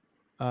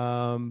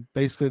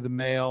basically the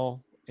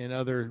mail and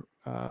other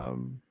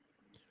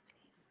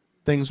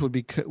things would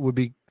be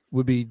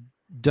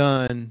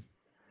done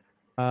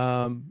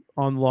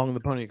along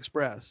the Pony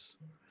Express.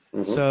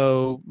 Mm-hmm.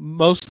 So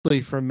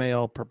mostly for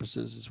mail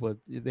purposes is what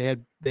they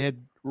had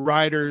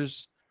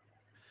riders,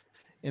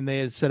 and they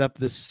had set up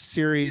this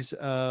series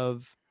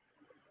of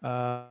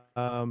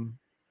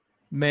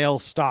mail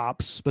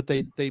stops, but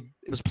it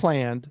was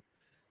planned.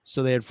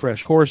 So they had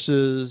fresh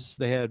horses,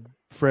 they had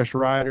fresh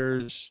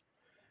riders,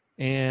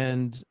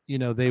 and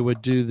they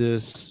would do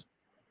this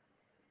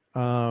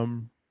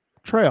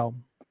trail.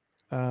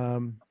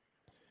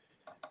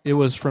 It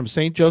was from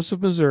St.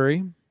 Joseph,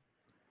 Missouri.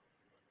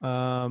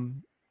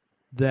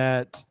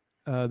 That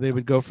they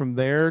would go from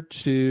there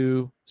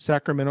to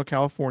Sacramento,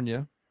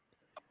 California.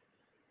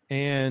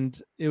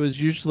 And it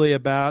was usually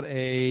about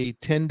a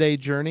 10-day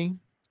journey.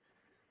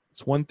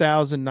 It's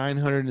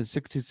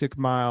 1,966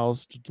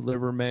 miles to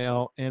deliver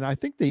mail. And I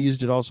think they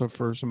used it also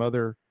for some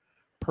other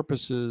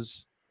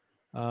purposes.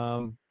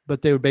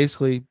 But they would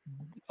basically,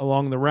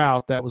 along the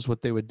route, that was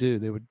what they would do.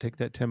 They would take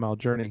that 10-mile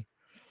journey.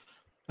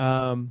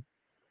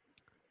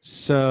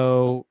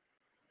 So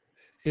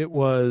it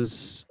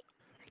was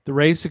The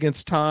race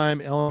against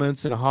time,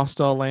 elements in a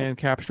hostile land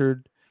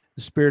captured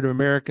the spirit of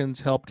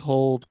Americans, helped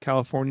hold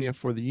California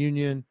for the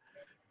Union,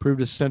 proved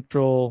a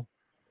central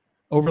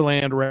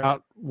overland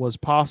route was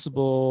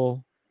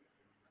possible.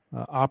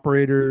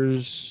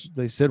 Operators,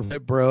 they said,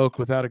 went broke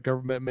without a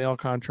government mail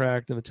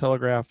contract, and the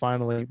telegraph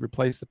finally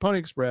replaced the Pony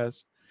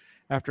Express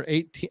after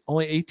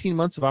only 18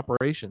 months of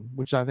operation,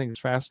 which I think is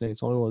fascinating.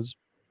 It was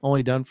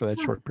only done for that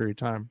short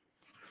period of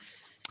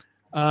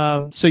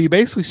time. So you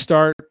basically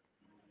start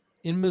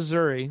in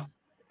Missouri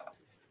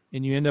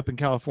and you end up in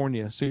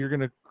California. So you're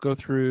going to go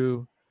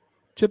through,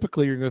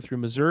 typically you're going to go through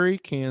Missouri,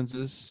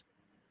 Kansas,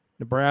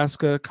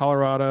 Nebraska,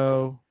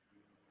 Colorado,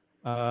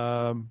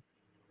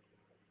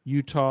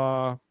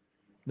 Utah,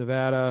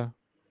 Nevada.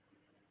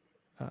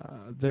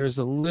 There's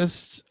a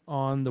list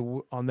on the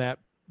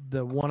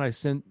one I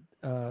sent,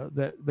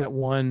 that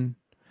one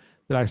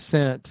that I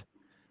sent.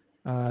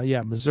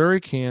 Missouri,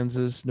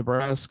 Kansas,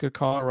 Nebraska,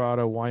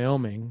 Colorado,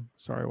 Wyoming,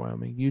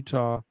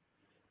 Utah,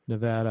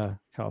 Nevada,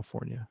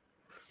 California.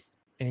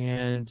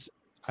 And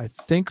I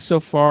think so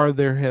far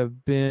there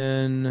have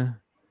been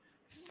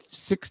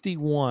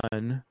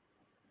 61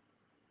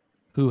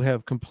 who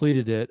have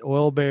completed it.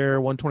 Oil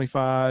Bear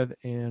 125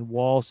 and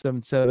Wall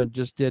 77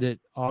 just did it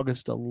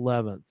August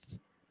 11th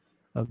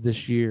of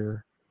this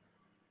year.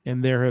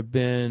 And there have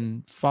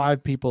been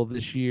 5 people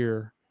this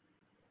year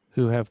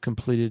who have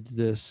completed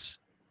this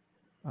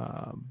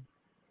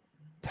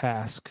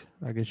task,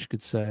 I guess you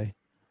could say.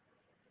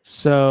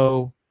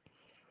 So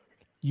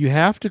you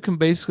have to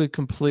basically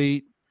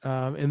complete,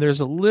 and there's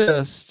a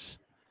list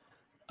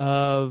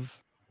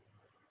of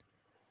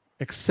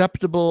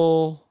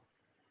acceptable.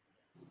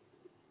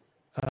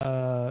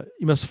 You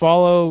must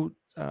follow.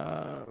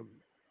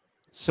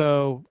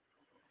 So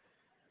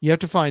you have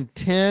to find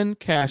 10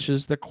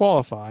 caches that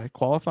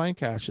qualifying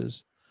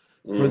caches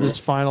for this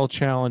final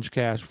challenge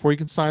cache. Before you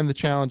can sign the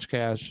challenge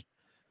cache,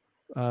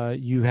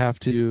 you have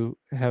to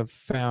have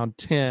found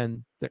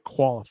 10 that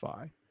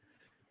qualify.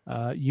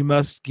 You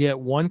must get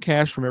 1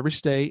 cache from every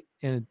state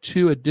and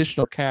 2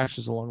 additional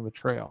caches along the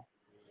trail.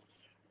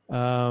 You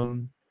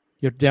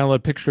have to download a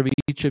picture of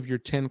each of your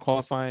 10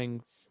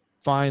 qualifying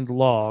find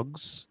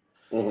logs.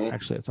 Mm-hmm.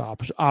 Actually, it's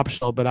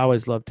optional, but I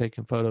always love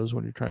taking photos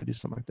when you're trying to do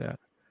something like that.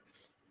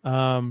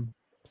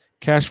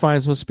 Cache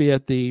finds must be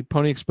at the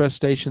Pony Express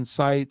station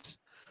sites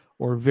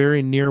or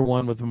very near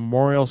one with a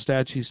memorial,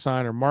 statue,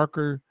 sign, or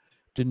marker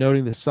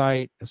denoting the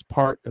site as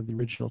part of the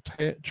original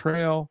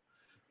trail.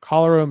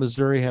 Colorado and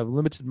Missouri have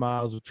limited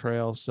miles of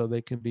trails, so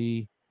they can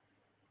be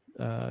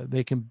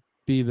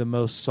the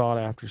most sought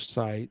after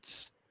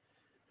sites.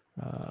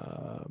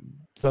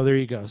 So there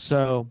you go.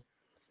 So,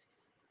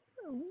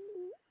 I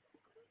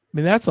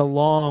mean, that's a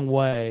long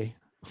way.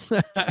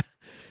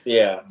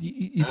 Yeah.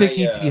 You think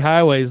ET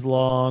Highway is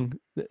long.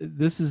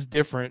 This is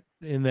different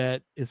in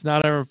that it's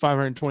not over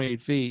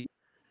 528 feet.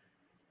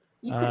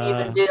 You could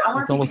even do. I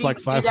wonder if you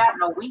could do that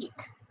in a week.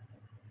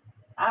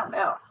 I don't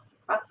know.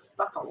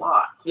 That's a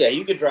lot. Yeah,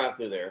 you could drive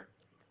through there.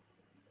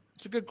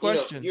 It's a good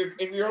question.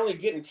 If you're only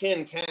getting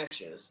 10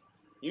 caches,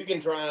 you can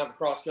drive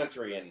cross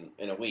country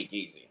in a week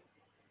easy.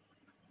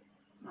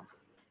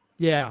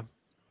 Yeah.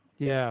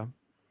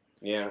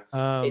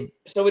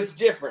 So it's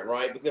different,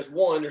 right? Because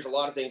one, there's a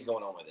lot of things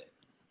going on with it.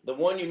 The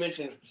one you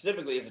mentioned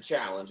specifically is a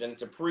challenge, and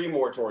it's a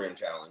pre-moratorium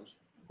challenge,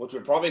 which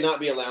would probably not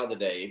be allowed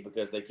today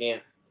because you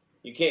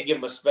can't give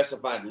them a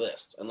specified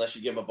list unless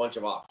you give them a bunch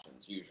of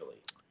options. Usually,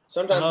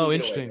 sometimes you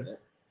get away with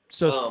it.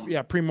 So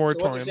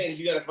pre-moratorium. So what they're saying is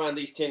you got to find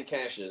these 10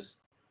 caches,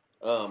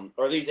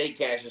 or these 8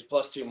 caches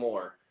plus 2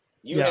 more.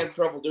 You would have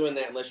trouble doing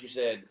that unless you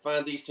said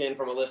find these 10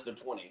 from a list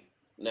of 20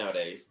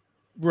 nowadays.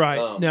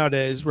 Right.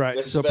 Nowadays, right.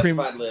 It's a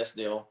specified list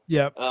deal.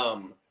 Yep.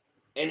 And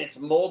it's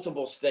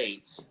multiple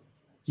states. So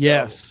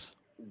yes.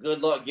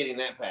 Good luck getting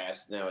that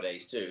passed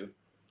nowadays too.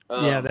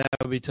 That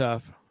would be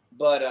tough.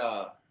 But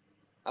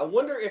I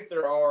wonder if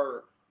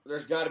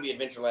there's got to be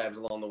Adventure Labs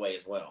along the way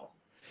as well.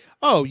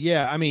 Oh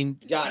yeah, I mean,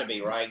 got to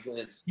be, right? Because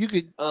it's you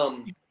could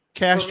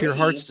cache your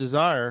heart's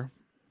desire.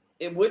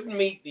 It wouldn't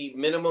meet the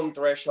minimum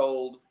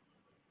threshold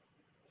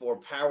for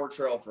Power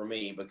Trail for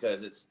me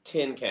because it's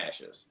 10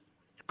 caches.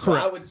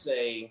 Correct. So I would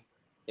say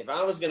if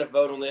I was going to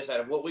vote on this out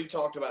of what we've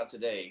talked about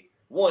today,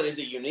 one, is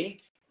it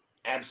unique?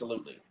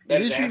 Absolutely.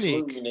 That is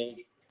absolutely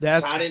unique.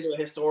 That's tied into a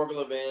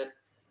historical event.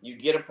 You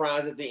get a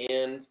prize at the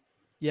end.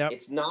 Yeah.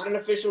 It's not an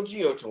official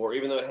Geo Tour,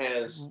 even though it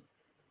has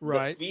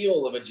the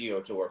feel of a Geo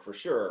Tour for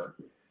sure.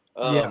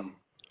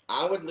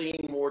 I would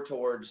lean more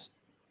towards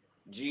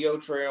Geo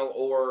Trail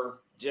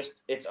or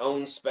just its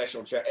own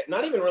special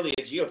not even really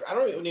a Geo Trail. I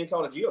don't even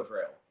call it a Geo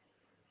Trail.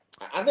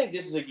 I think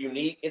this is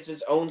it's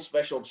its own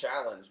special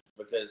challenge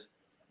because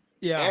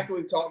after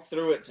we've talked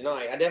through it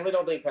tonight, I definitely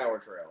don't think Power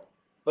Trail,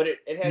 but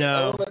it has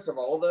elements of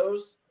all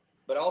those,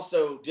 but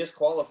also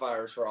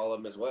disqualifiers for all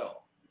of them as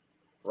well,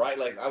 right?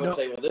 Like I would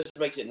say, well, this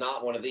makes it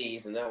not one of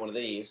these and not one of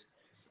these.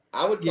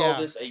 I would call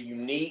this a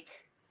unique.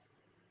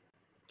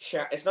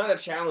 It's not a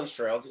challenge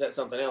trail because that's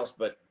something else,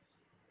 but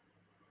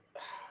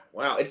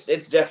wow, it's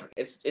different.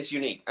 It's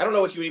unique. I don't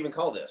know what you would even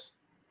call this.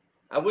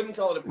 I wouldn't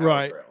call it a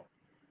power trail.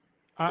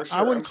 For sure.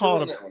 I wouldn't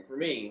call it that one. For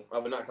me, I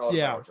would not call it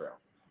a power trail.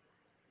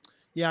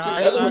 Yeah,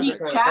 it's a unique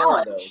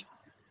challenge.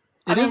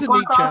 It is a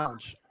neat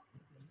challenge.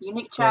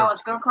 Unique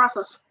challenge. Going across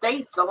the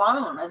states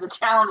alone is a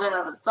challenge in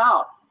of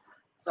itself.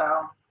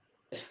 So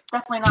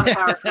definitely not a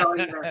power trail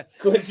either.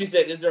 Quincy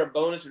said, "Is there a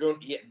bonus for doing?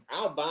 Yeah,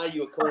 I'll buy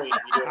you a coin if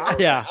you do it.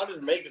 Yeah, I'll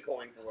just make a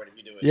coin for it if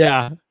you do it.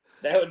 Yeah,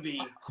 that would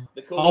be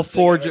the coolest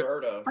thing I've ever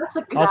heard of. That's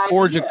a good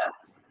idea.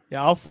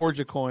 I'll forge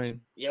a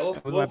coin. Yeah, we'll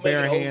my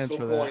bare hands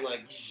for coin, that.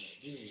 Like,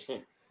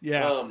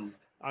 yeah,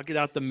 I'll get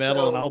out the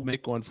metal and I'll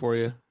make one for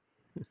you.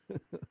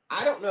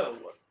 I don't know.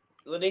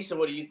 Lanisa,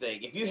 what do you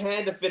think? If you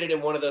had to fit it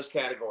in one of those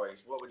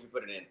categories, what would you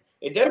put it in?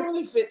 It doesn't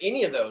really fit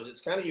any of those.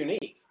 It's kind of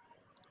unique.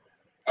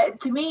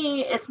 To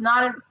me, it's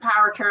not a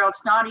power trail.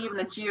 It's not even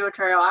a geo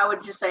trail. I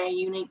would just say a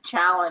unique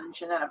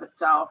challenge in and of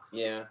itself.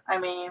 Yeah. I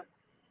mean,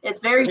 it's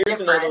very here's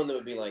different. Another one that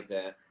would be like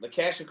that. The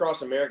Cash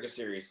Across America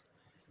series.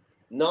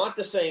 Not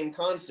the same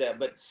concept,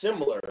 but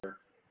similar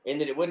in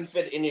that it wouldn't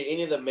fit in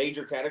any of the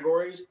major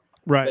categories.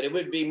 Right. But it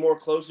would be more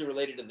closely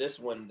related to this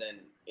one than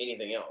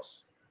anything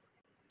else.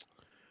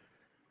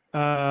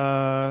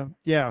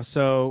 Yeah.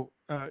 So,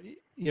 and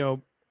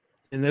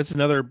that's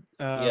another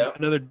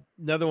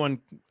one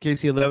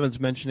Casey Levin's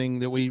mentioning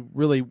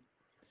that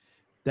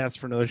that's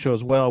for another show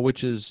as well,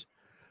 which is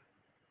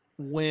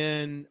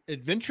when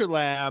Adventure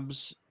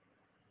Labs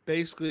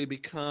basically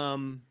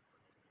become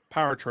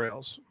power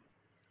trails,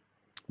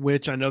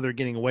 which I know they're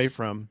getting away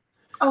from.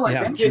 Oh,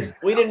 yeah.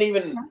 We didn't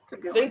even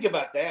think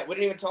about that. We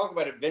didn't even talk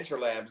about Adventure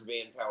Labs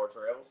being power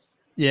trails.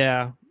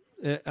 Yeah.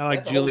 I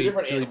like Julie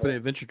put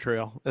Adventure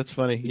Trail. That's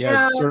funny.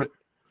 Yeah.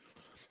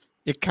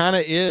 It kind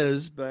of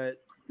is,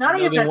 but not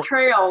even a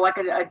trail like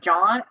a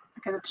jaunt,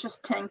 because it's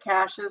just 10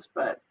 caches,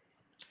 but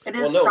it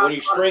is. Well, no, when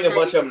you string a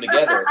bunch of them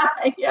together,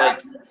 yeah.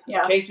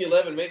 Casey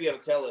Levin maybe able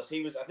to tell us.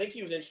 I think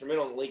he was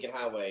instrumental on the Lincoln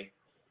Highway.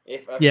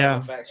 If I've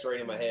got the facts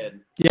straight in my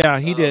head. Yeah,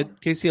 he did.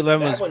 Casey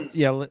Levin was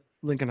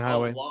Lincoln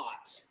Highway. A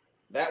lot.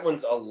 That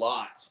one's a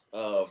lot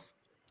of.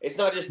 It's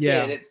not just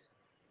 10.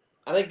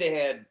 I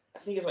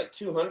think it's like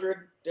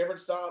 200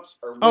 different stops.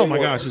 Or oh my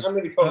gosh! I'm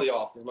gonna be totally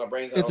off because my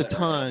brain's. It's a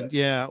ton.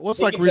 Yeah. Well,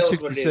 it's like Route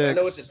 66. I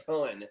know it's a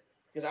ton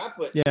because I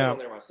put 10 on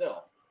there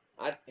myself.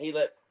 I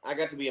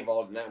got to be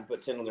involved in that and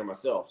put 10 on there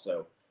myself.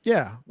 So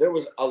yeah, there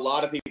was a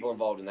lot of people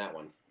involved in that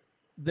one.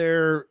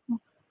 They're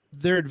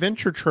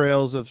adventure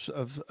trails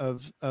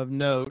of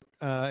note.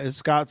 As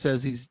Scott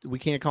says, we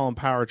can't call them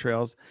power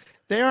trails.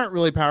 They aren't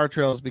really power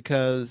trails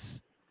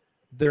because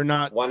they're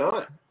not. Why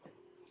not?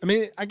 I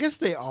mean, I guess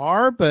they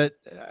are, but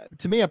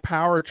to me, a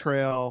power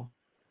trail.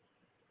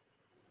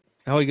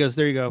 Oh, he goes.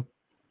 There you go.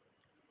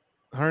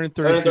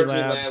 133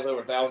 labs, over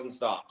 1,000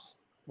 stops.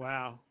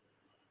 Wow.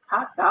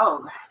 Hot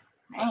dog.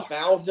 Man.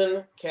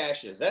 1,000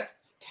 caches. That's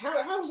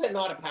how is that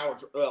not a power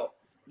trail? Well,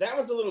 that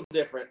one's a little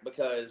different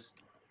because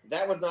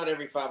that one's not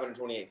every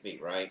 528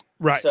 feet, right?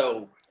 Right.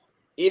 So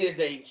it is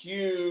a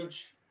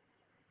huge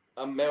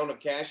amount of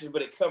caches,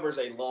 but it covers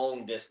a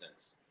long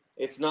distance.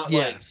 It's not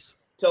like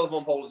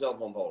telephone pole to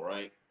telephone pole,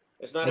 right?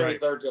 It's not every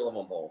third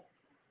telephone pole.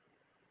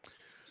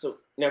 So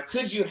now,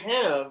 could you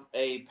have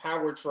a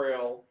power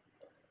trail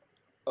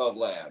of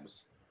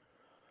labs?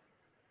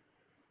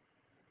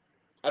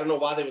 I don't know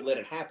why they would let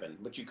it happen,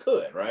 but you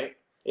could, right?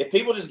 If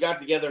people just got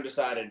together and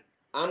decided,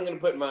 I'm going to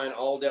put mine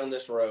all down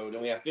this road,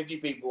 and we have 50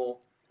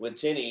 people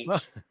with 10 each.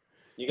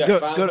 You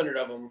got 500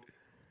 of them.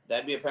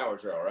 That'd be a power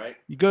trail, right?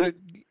 You go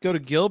to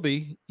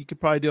Gilby. You could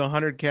probably do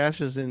 100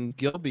 caches in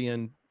Gilby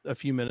in a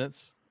few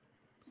minutes.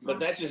 But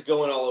that's just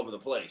going all over the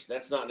place.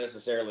 That's not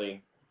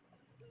necessarily.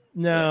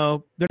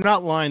 No, they're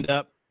not lined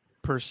up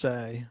per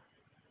se.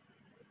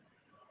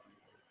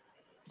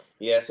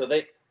 Yeah, so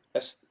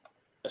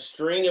a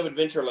string of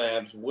Adventure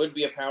Labs would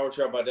be a power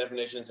trail by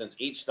definition, since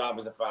each stop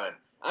is a fine.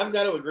 I've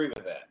got to agree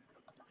with that.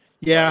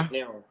 Yeah. Right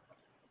now,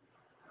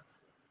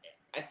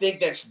 I think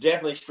that's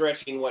definitely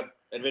stretching what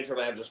Adventure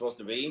Labs are supposed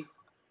to be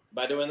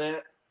by doing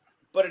that.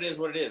 But it is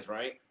what it is,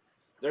 right?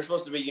 They're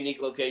supposed to be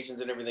unique locations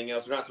and everything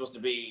else. They're not supposed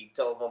to be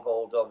telephone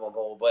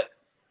pole. But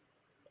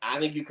I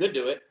think you could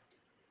do it.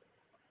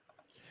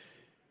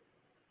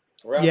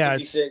 Route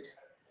 66,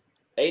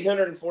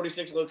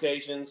 846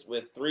 locations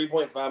with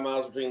 3.5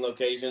 miles between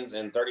locations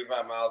and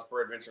 35 miles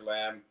per Adventure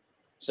Lab.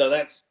 So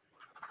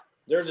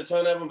there's a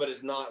ton of them, but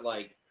it's not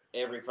like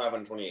every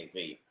 528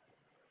 feet.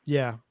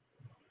 Yeah.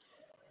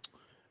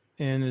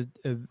 And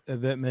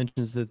Yvette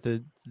mentions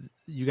that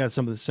you got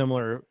some of the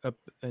similar up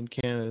in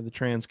Canada, the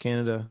Trans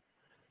Canada,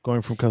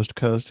 going from coast to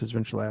coast,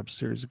 Adventure Labs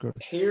series of growth.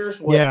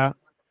 Here's what.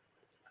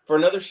 For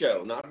another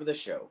show, not for this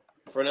show.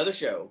 For another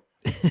show,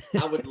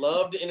 I would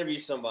love to interview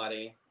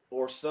somebody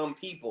or some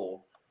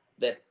people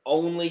that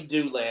only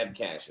do lab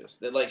caches.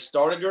 That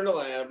started during the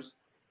labs,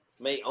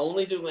 may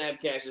only do lab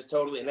caches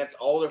totally, and that's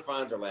all their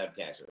finds are lab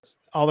caches.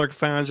 All their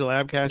finds are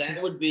lab caches?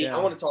 That would be, I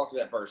want to talk to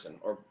that person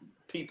or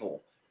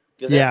people.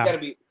 Because that's got to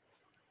be,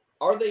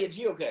 are they a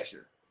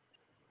geocacher?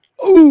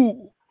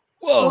 Ooh!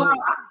 Whoa! Well,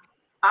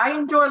 I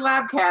enjoy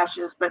lab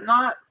caches, but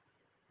not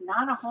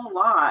a whole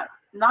lot.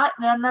 Not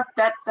enough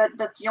that's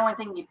the only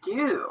thing you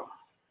do.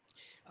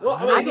 Well,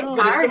 I get if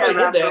tired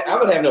somebody of did it that, after a I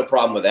would while. have no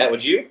problem with that.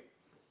 Would you?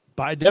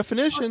 By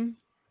definition,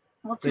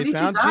 Well, to they each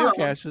found his own.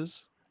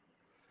 geocaches.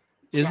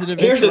 Is it a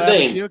Here's the Lab a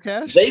thing.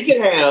 geocache? They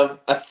could have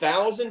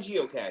 1,000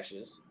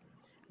 geocaches.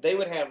 They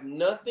would have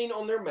nothing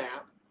on their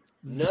map,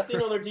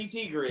 nothing on their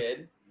DT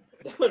grid.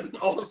 That would be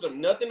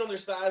awesome. Nothing on their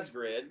size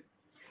grid.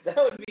 That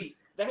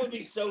would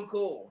be so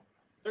cool.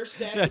 Their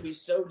stats would be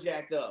so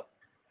jacked up.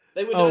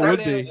 They would not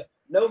have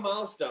no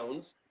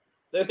milestones.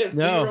 They'd have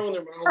 0 on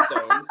their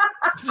milestones.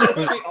 That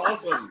would be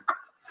awesome.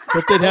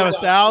 But they'd have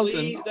 1,000.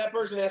 Please, that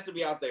person has to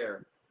be out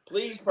there.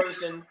 Please,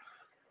 person,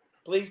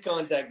 please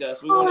contact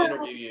us. We want to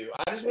interview you.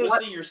 I just want to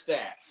see your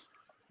stats.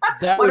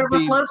 That would Whatever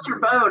be floats your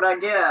boat, I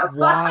guess.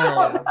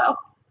 wild.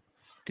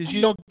 Because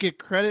you don't get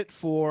credit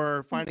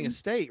for finding a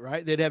state,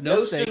 right? They'd have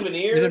no states.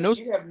 Souvenirs. They'd have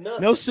You have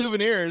nothing. no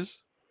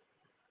souvenirs.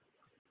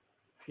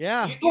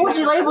 Yeah. What would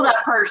you label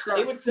that person?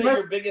 It would say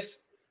your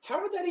biggest.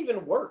 How would that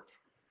even work?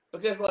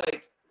 Because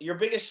like your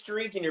biggest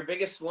streak and your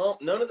biggest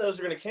slump, none of those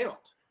are going to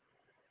count.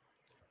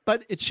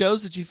 But it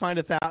shows that you find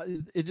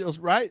 1,000. It is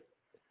right.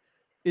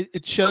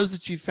 It shows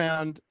that you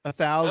found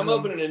 1,000. I'm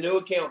opening a new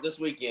account this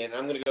weekend.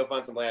 I'm going to go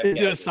find some lab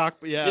caches.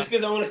 Just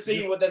because I want to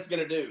see what that's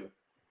going to do.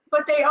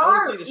 But they I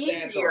are want to see the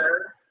stats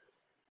easier.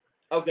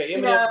 Okay,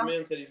 Eminem from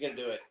M said he's going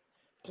to do it.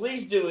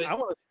 Please do it.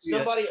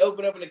 Somebody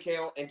open up an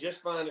account and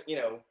just find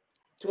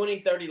 20,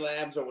 30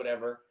 labs or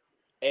whatever.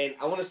 And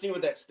I want to see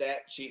what that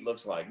stat sheet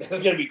looks like.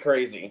 That's going to be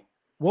crazy.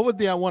 What would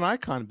the one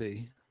icon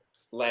be?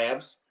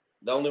 Labs,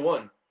 the only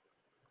one.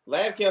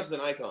 Lab counts as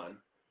an icon.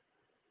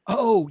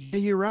 Oh, yeah,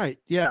 you're right.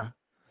 Yeah.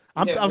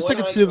 I was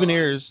thinking icon.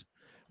 souvenirs.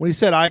 When he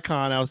said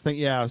icon, I was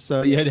thinking,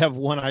 so you had to have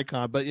one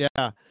icon. But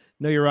yeah,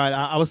 no, you're right.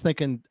 I was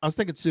thinking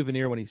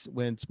souvenir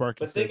when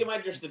Sparky But think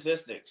about your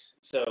statistics.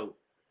 So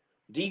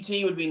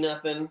DT would be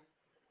nothing.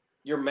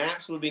 Your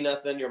maps would be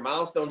nothing. Your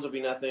milestones would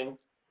be nothing.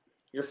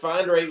 Your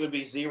find rate would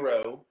be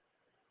 0.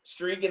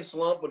 Streak and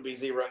slump would be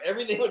 0.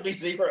 Everything would be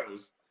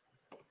zeros.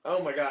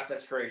 Oh my gosh,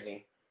 that's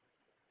crazy.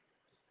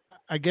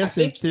 I guess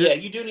you do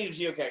need a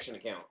geocaching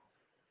account.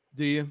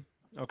 Do you?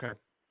 Okay.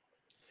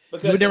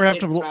 Because you would never have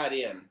to tied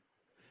in.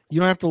 You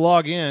don't have to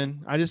log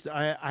in.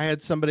 I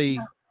had somebody.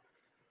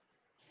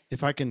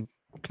 If I can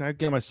I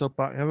get my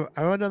soapbox? Have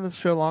I done this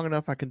show long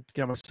enough? I can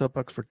get my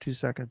soapbox for 2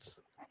 seconds.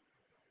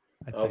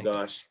 Oh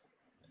gosh,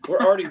 we're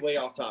already way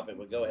off topic.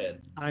 But go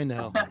ahead. I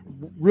know.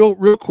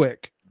 Real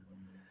quick.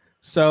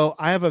 So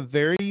I have a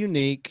very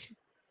unique,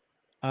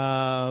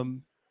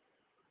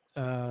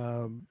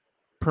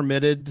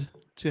 permitted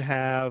to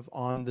have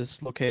on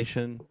this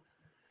location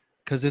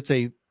because it's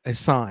a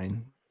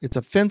sign. It's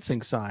a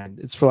fencing sign.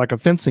 It's for like a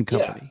fencing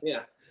company.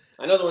 Yeah.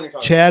 I know the one you're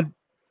talking about.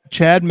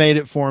 Chad made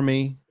it for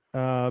me,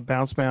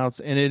 Bounce,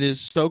 and it is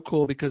so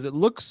cool because it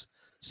looks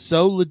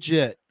so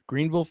legit.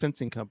 Greenville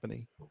Fencing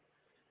Company.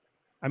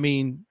 I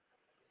mean,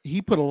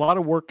 he put a lot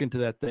of work into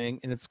that thing,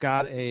 and it's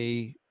got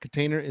a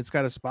container. It's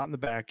got a spot in the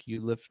back.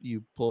 You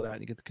pull it out,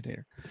 and you get the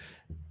container.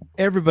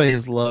 Everybody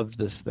has loved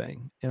this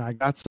thing, and I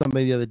got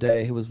somebody the other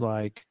day who was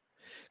like,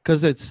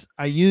 because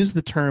I use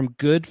the term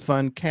good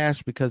fun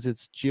cache because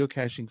it's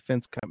Geocaching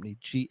Fence Company,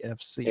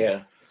 GFC.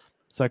 Yeah.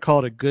 So I call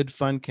it a good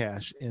fun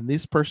cache. And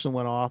this person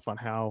went off on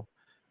how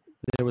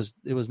it was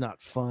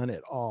not fun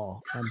at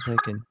all. I'm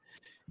thinking,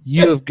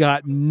 you have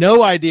got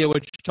no idea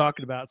what you're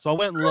talking about. So I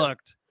went and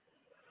looked.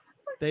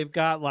 They've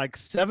got like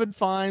 7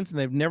 fines and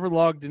they've never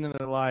logged in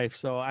their life.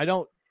 So I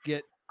don't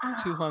get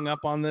too hung up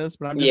on this,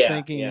 but I'm just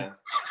thinking,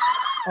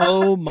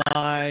 oh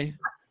my.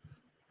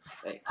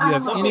 Do you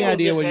have any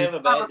idea what you have a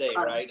bad day,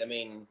 right? I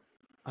mean,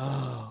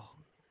 oh,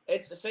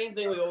 it's the same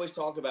thing we always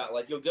talk about.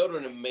 Like you'll go to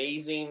an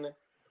amazing,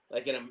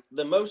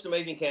 the most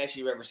amazing cache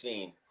you've ever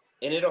seen,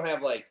 and it'll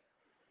have like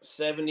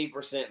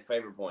 70%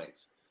 favorite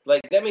points.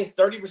 Like that means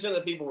 30% of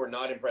the people were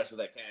not impressed with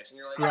that cache, and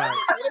you're like, right.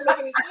 That doesn't make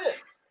any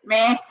sense.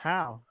 Man,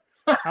 how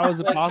is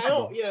it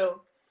possible?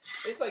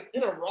 It's like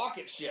in a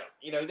rocket ship.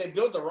 They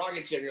built a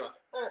rocket ship, and you're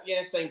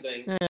like, same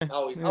thing.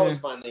 Always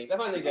find these. I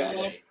find these every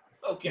day.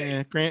 Okay.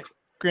 Yeah,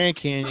 Grand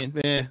Canyon.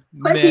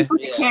 Some people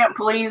you can't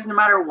please no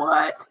matter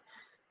what.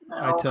 No.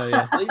 I tell you.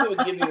 I believe it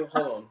would give you,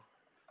 hold on.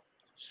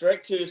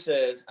 Shrek 2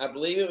 says, I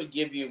believe it would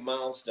give you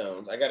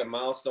milestones. I got a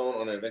milestone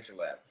on an adventure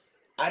lab.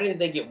 I didn't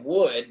think it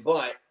would,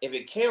 but if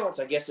it counts,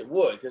 I guess it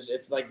would. Because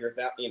if like you're,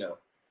 Yeah,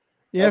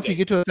 okay. If you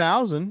get to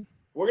 1,000.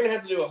 We're going to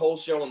have to do a whole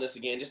show on this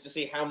again just to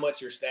see how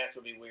much your stats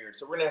would be weird.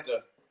 So we're going to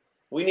have to,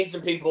 we need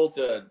some people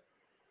to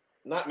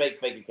not make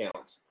fake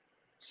accounts.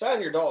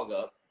 Sign your dog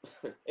up.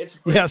 It's a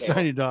free account.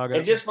 Sign your dog up.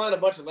 And just find a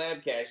bunch of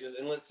lab caches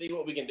and let's see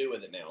what we can do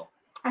with it now.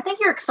 I think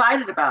you're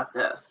excited about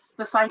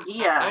this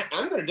idea.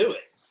 I'm going to do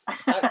it.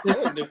 I'm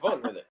going to do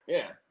fun with it.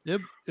 Yeah.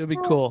 It'll be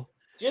cool.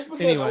 Just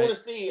because I want to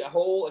see a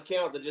whole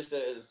account that just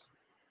says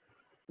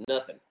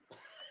nothing.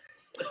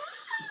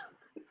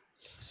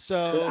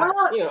 So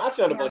I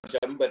found a bunch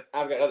of them, but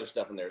I've got other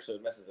stuff in there, so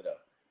it messes it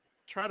up.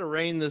 Try to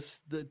rein this.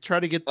 Try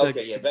to get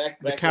the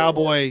back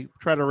cowboy.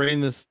 Try to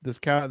rein this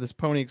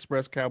Pony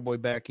Express cowboy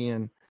back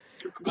in.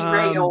 It's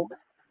derailed.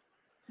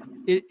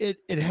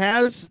 It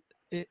has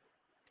a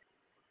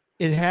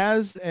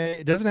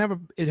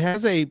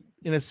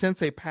in a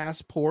sense, a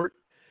passport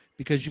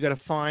because you got to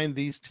find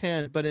these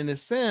 10. But in a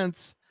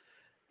sense,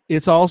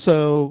 it's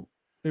also,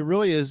 it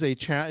really is a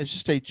challenge.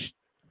 It's just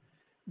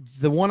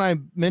the one I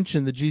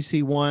mentioned, the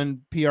GC1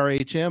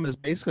 PRHM, is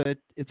basically,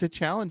 it's a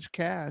challenge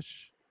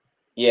cache.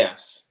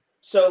 Yes.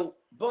 So,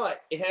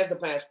 but it has the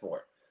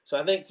passport. So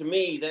I think to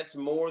me, that's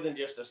more than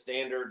just a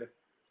standard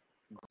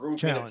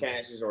grouping of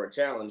caches or a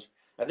challenge.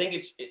 I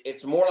think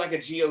it's more like a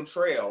geo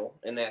trail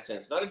in that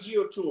sense. Not a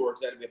geo tour,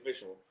 because that'd be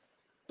official.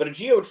 But a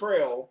geo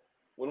trail,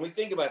 when we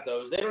think about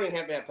those, they don't even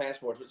have to have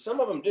passports, but some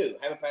of them do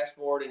have a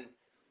passport, and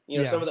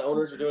some of the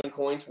owners are doing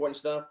coins for it and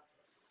stuff.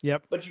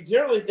 Yep. But you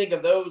generally think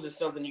of those as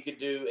something you could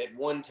do at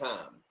one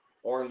time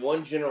or in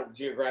one general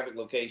geographic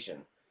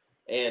location.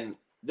 And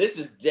this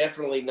is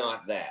definitely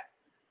not that.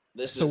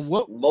 This is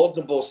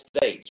multiple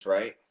states,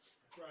 right?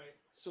 Right.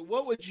 So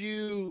what would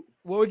you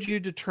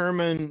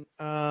determine?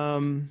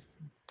 I'll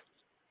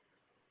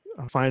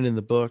find in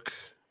the book,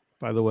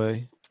 by the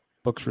way,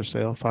 books for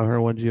sale,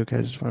 501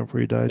 geocaches found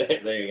before you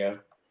died. There you go.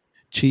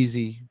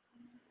 Cheesy.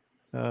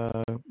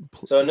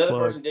 So another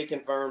person did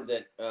confirm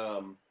that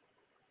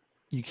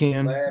you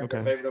can. Lab, okay.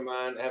 A favorite of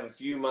mine, have a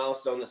few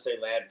milestones that say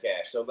lab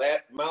cache. So lab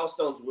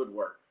milestones would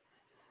work.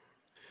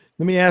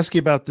 Let me ask you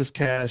about this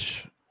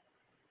cache.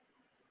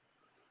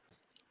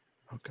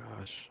 Oh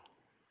gosh,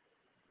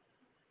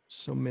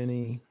 so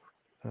many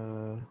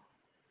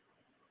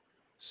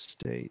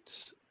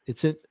states.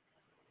 It's in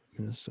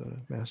Minnesota,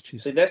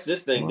 Massachusetts. See, that's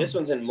this thing. This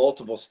one's in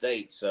multiple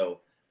states,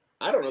 so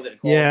I don't know that it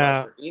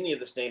qualifies for any of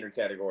the standard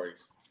categories.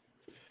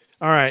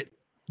 All right,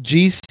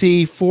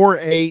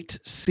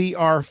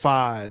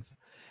 GC48CR5,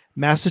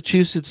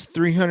 Massachusetts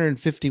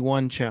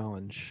 351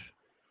 challenge.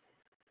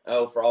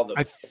 Oh, for all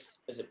the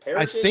is it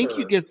parishes? I think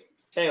you get.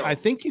 Towns? I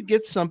think you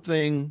get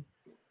something.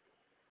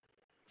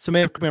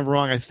 Somebody may have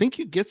wrong. I think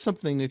you get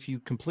something if you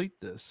complete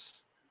this.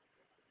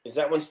 Is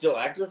that one still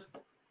active?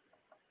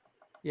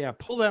 Yeah,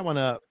 pull that one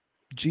up.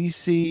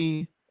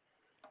 GC.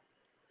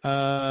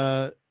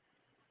 What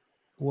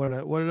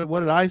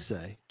did I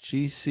say?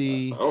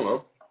 GC. I don't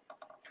know.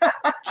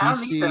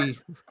 GC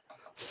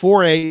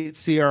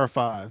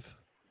 48CR5.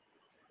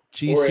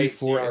 GC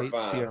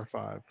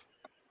 48CR5.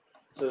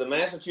 So the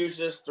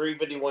Massachusetts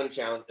 351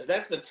 challenge.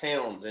 That's the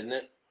towns, isn't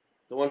it?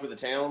 The one for the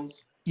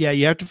towns. Yeah,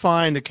 you have to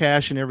find a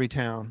cache in every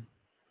town.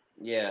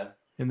 Yeah,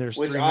 and there's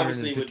which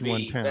obviously would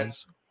be towns.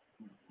 That's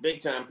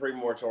big time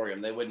pre-moratorium.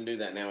 They wouldn't do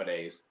that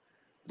nowadays.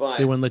 But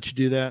they wouldn't let you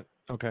do that.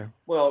 Okay.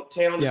 Well,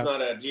 town is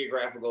not a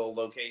geographical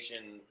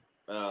location.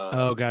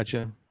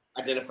 Gotcha.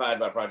 Identified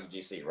by Project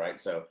GC,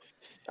 right? So,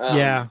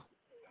 yeah,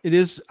 it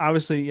is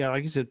obviously, yeah,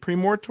 like you said,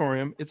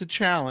 pre-moratorium. It's a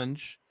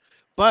challenge,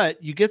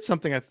 but you get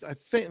something. I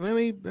think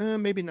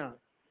maybe not.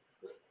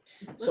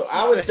 So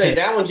I would say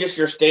that one's just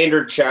your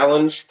standard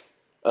challenge.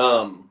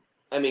 I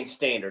mean,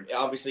 standard.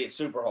 Obviously, it's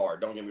super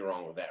hard. Don't get me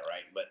wrong with that,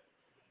 right? But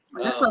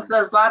this one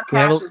says lab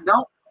caches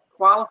don't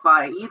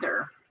qualify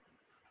either.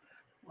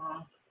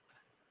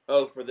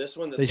 Oh, for this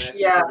one, the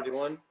Master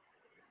one.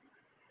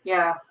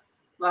 Yeah,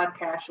 lab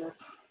caches.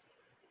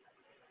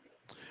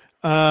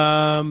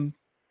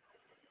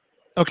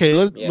 Okay,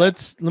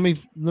 let's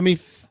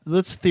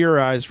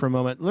theorize for a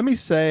moment.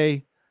 Let's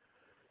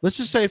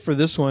just say for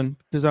this one,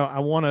 because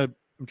I'm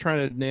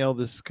trying to nail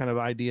this kind of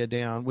idea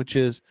down, which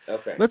is,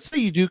 let's say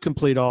you do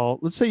complete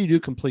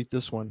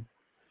this one.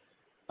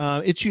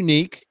 It's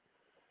unique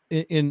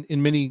in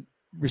many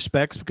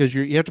respects because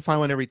you have to find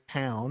one every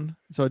town.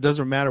 So it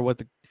doesn't matter what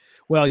you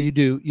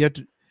have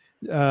to,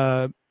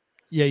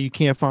 you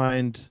can't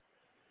find,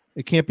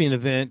 it can't be an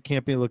event,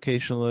 can't be a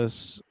location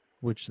list,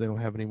 which they don't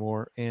have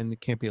anymore, and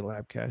it can't be a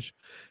lab cache.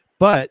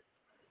 But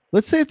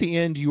let's say at the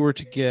end you were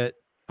to get,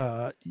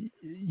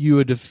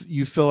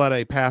 you fill out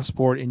a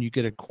passport and you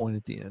get a coin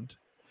at the end.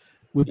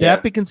 Would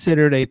that be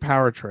considered a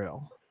power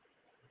trail?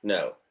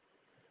 No.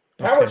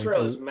 Power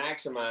trail is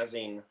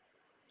maximizing.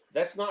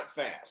 That's not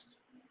fast.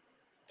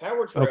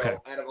 Power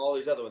trail, out of all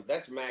these other ones,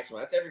 that's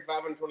maximum. That's every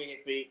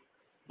 528 feet.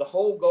 The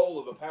whole goal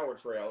of a power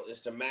trail is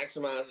to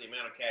maximize the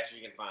amount of cash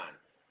you can find.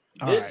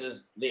 This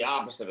is the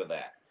opposite of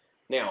that.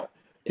 Now,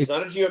 it's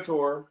not a geo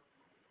tour.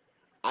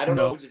 I don't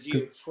know if it's a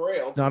geo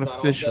trail. It's not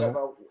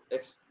official.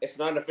 It's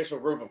not an official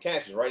group of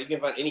caches, right? You can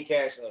find any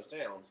cache in those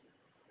towns.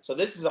 So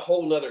this is a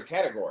whole nother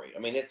category. I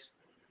mean, it's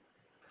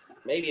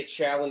maybe a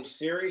challenge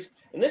series.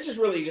 And this is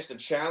really just a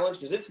challenge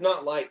because it's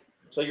not like,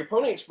 so your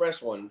Pony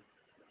Express one,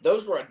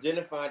 those were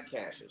identified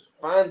caches.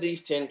 Find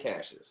these 10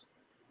 caches.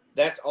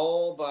 That's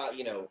all by,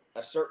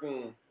 a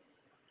certain,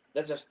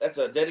 that's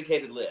a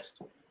dedicated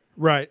list.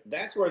 Right.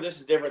 That's where this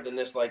is different than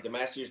this, like the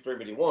Massachusetts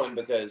 351,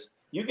 because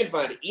you can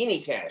find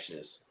any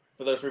caches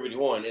for those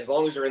 351 as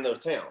long as they're in those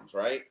towns,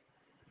 right?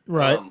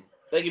 Right.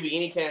 They could be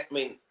any cache,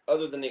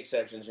 other than the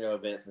exceptions,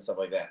 events and stuff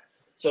like that.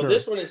 So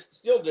this one is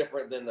still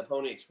different than the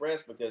Pony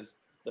Express because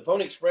the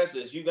Pony Express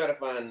is you got to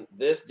find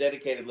this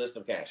dedicated list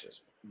of caches,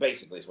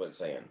 basically is what it's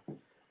saying.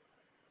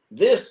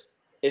 This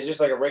is just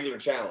like a regular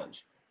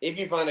challenge. If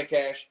you find a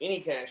cache,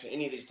 any cache in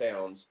any of these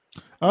towns,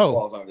 you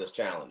qualify for this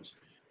challenge.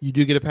 You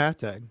do get a path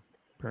tag.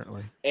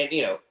 apparently. And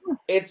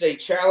it's a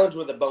challenge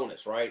with a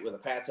bonus, right? With a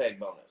path tag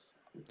bonus.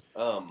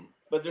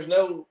 But there's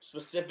no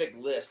specific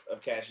list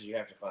of caches you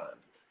have to find.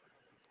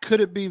 Could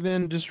it be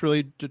then just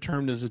really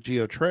determined as a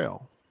geo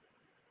trail?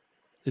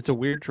 It's a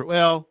weird trail.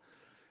 Well,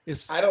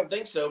 I don't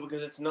think so,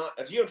 because it's not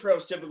a geo trail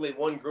is typically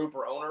one group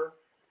or owner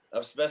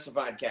of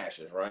specified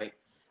caches, right?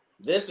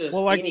 This is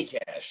any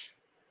cache.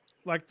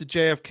 Like the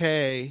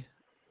JFK.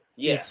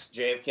 Yes,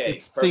 JFK.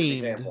 It's perfect themed.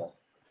 Example.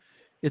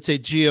 It's a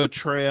geo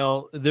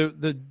trail.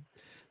 The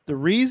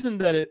reason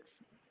that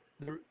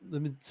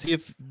let me see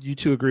if you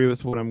two agree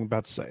with what I'm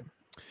about to say.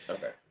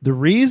 Okay. The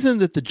reason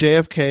that the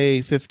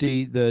JFK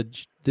 50, the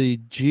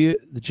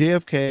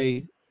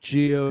JFK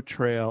Geo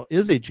Trail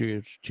is a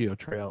geo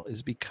trail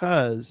is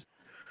because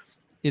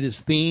it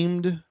is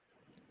themed.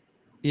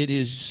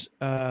 It's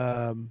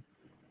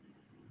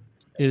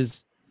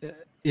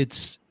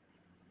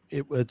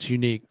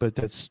unique, but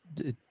it's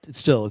a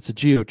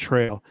geo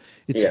trail.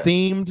 It's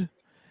themed.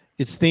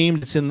 It's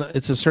themed.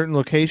 It's a certain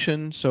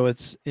location, so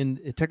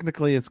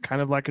technically it's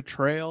kind of like a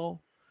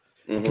trail.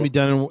 It can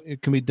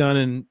be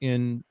done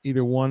in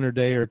either 1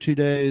 day or 2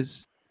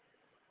 days.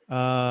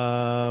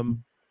 But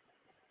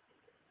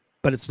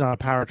it's not a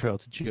power trail,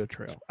 it's a geo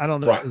trail. I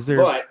don't know. Right. Is there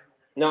But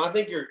no, I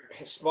think you're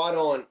spot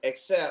on,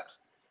 except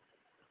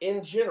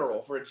in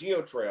general for a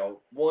geo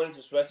trail, one is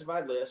a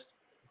specified list,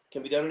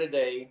 can be done in a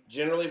day,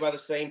 generally by the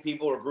same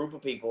people or group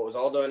of people. It was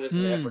all done as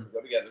an effort to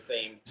go together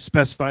theme.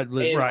 Specified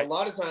list, right. A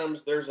lot of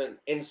times there's an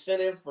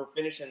incentive for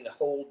finishing the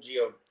whole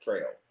geo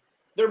trail.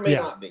 There may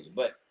not be,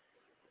 but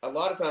a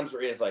lot of times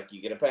there is, like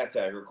you get a path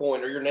tag or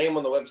coin or your name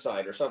on the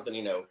website or something,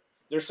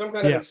 there's some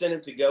kind of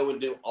incentive to go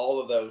and do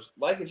all of those,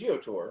 like a geo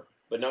tour,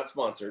 but not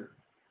sponsored.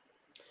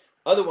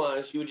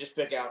 Otherwise, you would just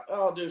pick out,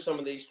 I'll do some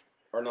of these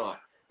or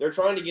not. They're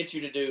trying to get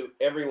you to do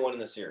every one in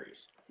the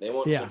series. They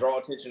want to draw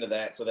attention to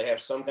that, so they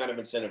have some kind of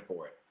incentive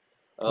for it.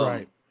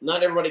 Right.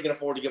 Not everybody can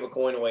afford to give a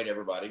coin away to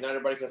everybody. Not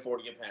everybody can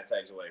afford to give path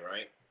tags away,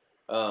 right?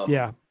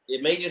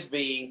 It may just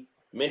be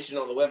mentioned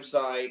on the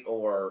website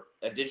or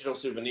a digital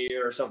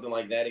souvenir or something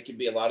like that. It could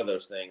be a lot of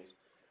those things.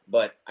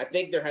 But I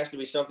think there has to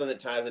be something that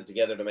ties it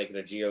together to make it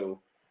a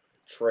geo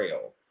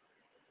trail,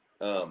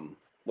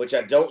 which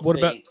I don't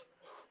think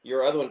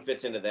your other one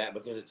fits into that,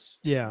 because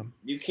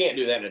you can't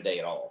do that in a day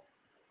at all.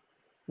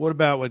 What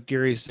about what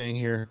Gary's saying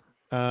here?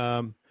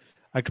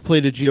 I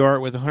completed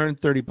GeoArt with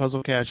 130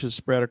 puzzle caches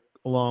spread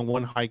along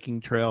one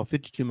hiking trail,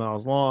 52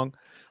 miles long,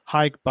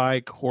 hike,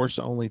 bike,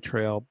 horse-only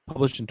trail,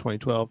 published in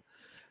 2012.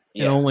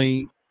 And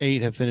only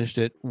 8 have finished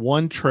it.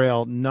 One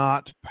trail,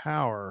 not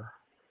power.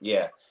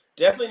 Yeah,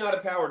 definitely not a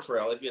power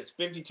trail if it's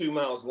 52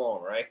 miles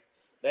long, right?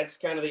 That's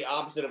kind of the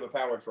opposite of a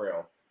power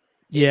trail.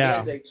 Yeah. It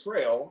is a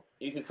trail.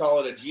 You could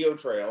call it a geo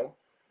trail,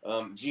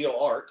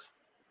 GeoArt.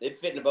 It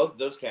fit into both of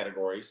those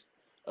categories.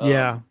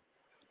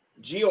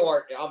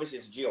 GeoArt, obviously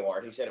it's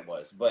GeoArt. He said it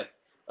was, but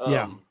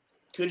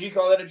could you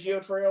call that a geo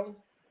trail?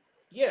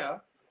 Yeah.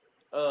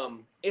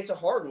 It's a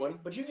hard one,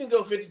 but you can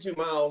go 52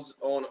 miles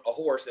on a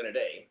horse in a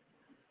day.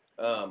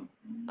 I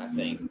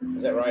think.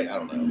 Is that right? I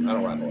don't know. I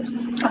don't ride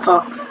horses. That's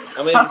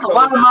a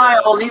lot of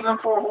miles, even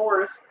for a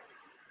horse.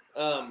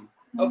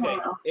 Okay.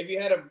 If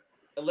you had an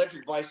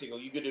electric bicycle,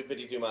 you could do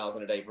 52 miles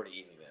in a day pretty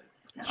easy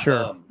then.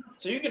 Sure.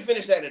 So you can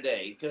finish that in a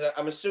day, because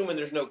I'm assuming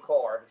there's no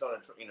car if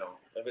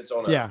it's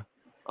on a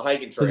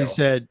hiking trail. Because he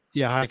said,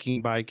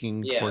 hiking,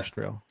 biking, horse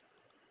trail.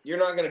 You're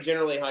not going to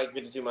generally hike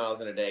 52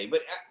 miles in a day,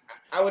 but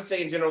I would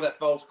say in general that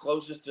falls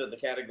closest to the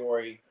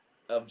category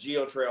of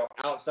geo trail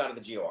outside of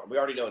the GeoArt. We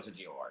already know it's a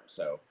GeoArt,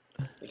 so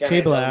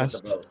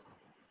K-Blast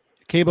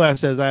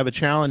says, I have a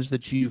challenge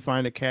that you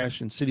find a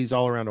cache in cities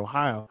all around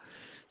Ohio.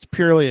 It's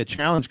purely a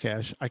challenge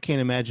cache. I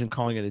can't imagine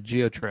calling it a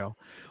geo trail.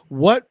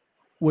 What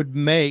would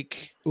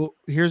make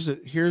here's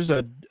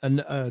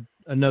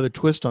another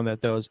twist on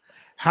that, though, is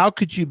how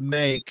could you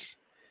make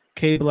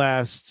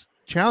K-Blast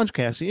challenge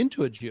cache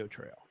into a geo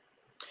trail?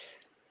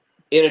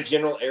 In a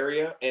general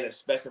area and it's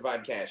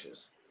specified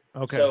caches.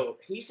 Okay. So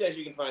he says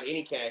you can find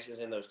any caches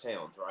in those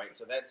towns, right?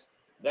 So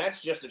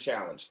that's just a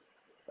challenge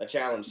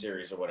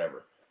series or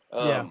whatever.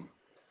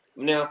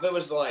 Now, if it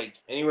was like,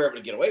 and you were able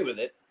to get away with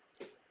it,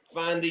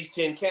 find these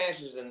 10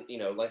 caches, and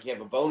like you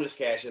have a bonus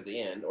cache at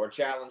the end, or a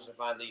challenge to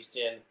find these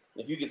 10.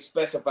 If you could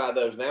specify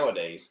those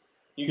nowadays,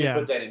 you can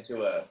put that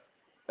into a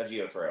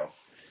geo trail.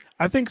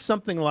 I think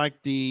something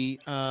like the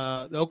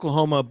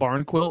Oklahoma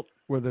barn quilt,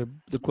 where the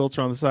quilts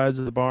are on the sides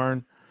of the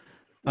barn.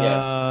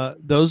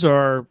 Those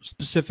are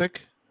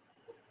specific.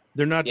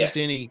 They're not just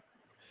any.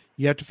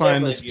 You have to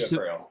find the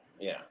specific.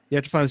 You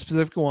have to find the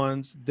specific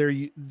ones.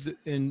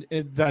 And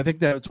I think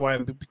that's why,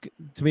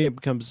 to me, it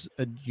becomes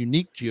a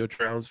unique geo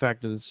trail. In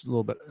fact, it's a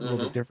little bit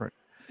different.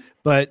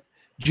 But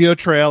geo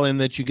trail, in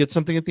that you get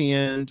something at the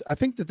end. I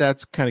think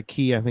that's kind of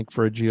key. I think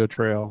for a geo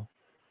trail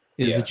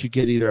is that you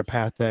get either a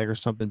path tag or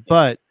something.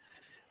 But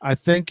I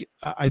think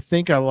I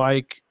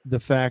like the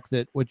fact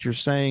that what you're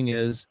saying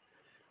is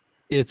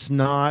it's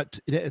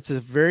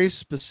a very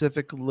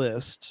specific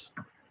list.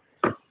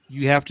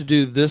 You have to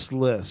do this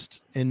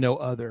list and no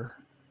other.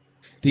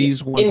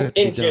 these ones have to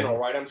be in general,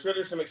 done. right? I'm sure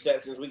there's some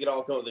exceptions. We could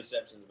all come up with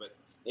exceptions, but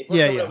if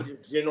we're coming up with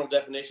just general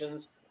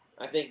definitions,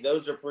 I think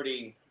those are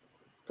pretty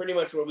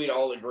much what we'd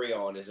all agree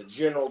on. Is a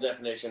general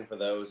definition for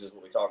those is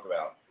what we talked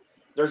about.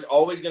 There's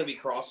always going to be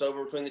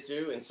crossover between the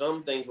two, and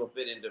some things will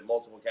fit into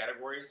multiple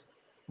categories.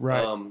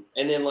 Right.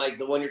 And then like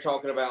the one you're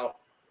talking about,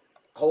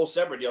 whole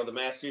separate deal, the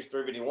Massachusetts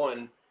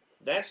 351,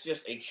 that's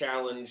just a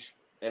challenge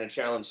and a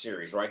challenge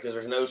series, right? Because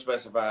there's no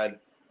specified.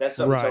 That's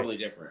something totally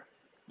different.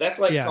 That's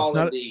like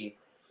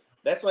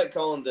that's like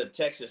calling the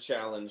Texas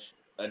Challenge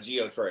a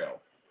geo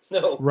trail.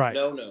 No,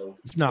 no.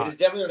 It's not. It's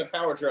definitely not a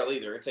power trail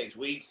either. It takes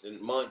weeks and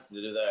months to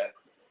do that.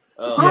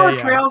 Power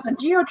trails and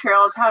geo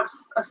trails have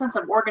a sense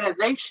of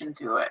organization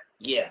to it.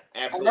 Yeah,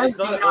 absolutely. It's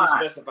not an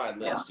unspecified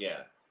list.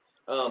 Yeah.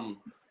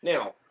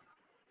 Now,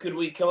 could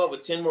we come up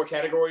with 10 more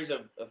categories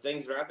of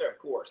things that are out there? Of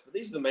course. But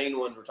these are the main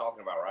ones we're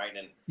talking about, right?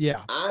 And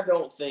I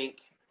don't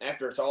think,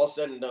 after it's all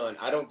said and done,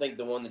 I don't think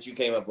the one that you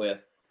came up with,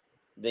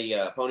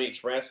 the Pony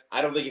Express,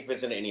 I don't think it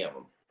fits into any of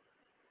them.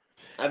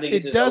 I think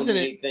it's its own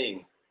unique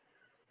thing.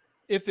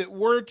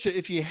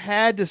 If you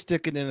had to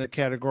stick it in a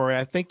category,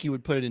 I think you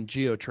would put it in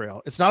Geo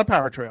Trail. It's not a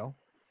power trail,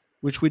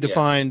 which we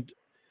defined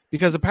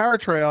because a power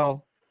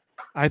trail,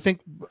 I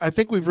think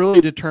we've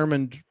really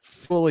determined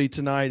fully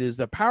tonight is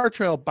that power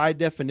trail by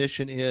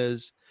definition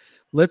is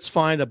let's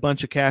find a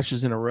bunch of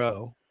caches in a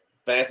row.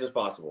 Fast as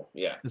possible.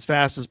 Yeah. As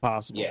fast as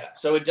possible. Yeah.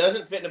 So it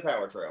doesn't fit in a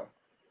power trail.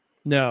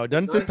 No, it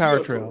doesn't fit power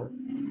trail.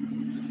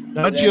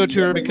 Not Geo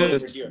Tour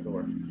because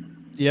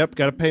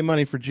got to pay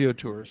money for Geo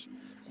Tours.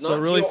 So it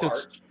really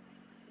fits.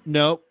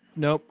 Nope.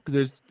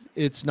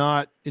 It's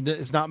not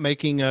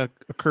making a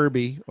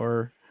Kirby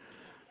or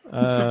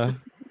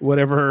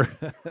whatever.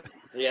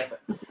 Yeah,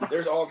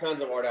 there's all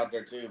kinds of art out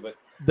there too, but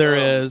there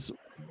is.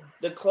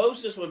 The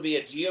closest would be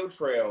a Geo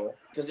Trail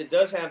because it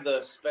does have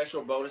the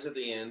special bonus at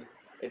the end.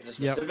 It's a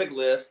specific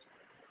list.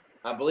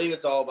 I believe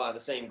it's all by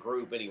the same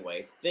group anyway.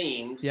 It's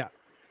themed. Yeah.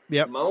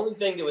 Yep. My only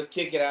thing that would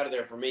kick it out of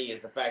there for me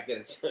is the fact that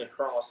it's going to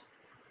cross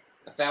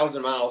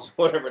 1,000 miles,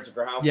 whatever it's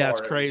how far. Yeah, it's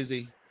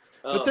crazy.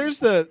 But there's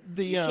the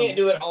you can't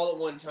do it all at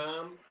one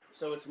time,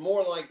 so it's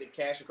more like the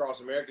Cache Across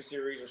America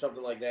series or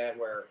something like that,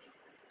 where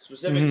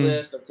specific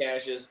list of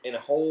caches in a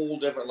whole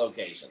different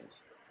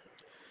locations.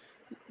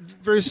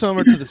 Very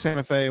similar to the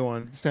Santa Fe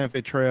one, the Santa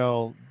Fe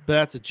Trail,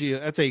 but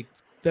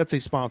that's a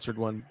sponsored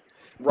one.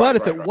 But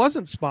if it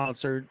wasn't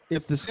sponsored,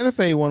 if the Santa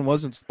Fe one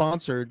wasn't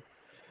sponsored,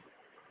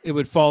 it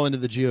would fall into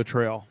the Geo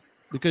Trail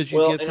because you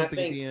get something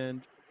at the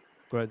end.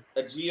 Go ahead.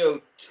 A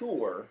Geo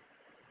Tour,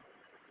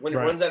 when it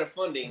runs out of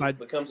funding,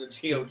 becomes a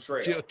Geo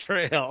Trail. Geo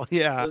Trail,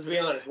 yeah. Let's be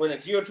honest. When a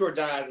Geo Tour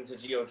dies, it's a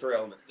Geo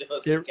Trail, and the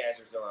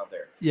caches are still out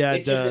there. Yeah,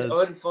 it's just an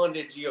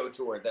unfunded Geo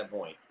Tour at that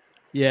point.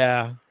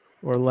 Yeah,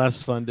 or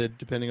less funded,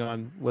 depending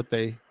on what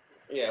they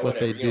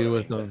do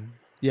with them.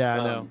 Yeah,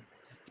 I know.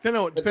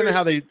 Depending on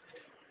how they.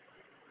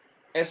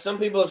 As some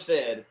people have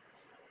said,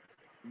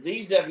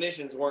 these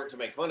definitions weren't to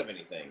make fun of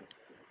anything.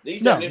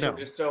 These definitions are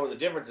just showing the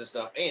difference and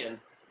stuff. And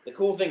the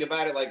cool thing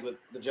about it, like with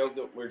the joke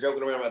that we're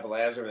joking around about the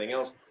labs and everything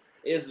else,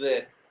 is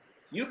that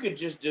you could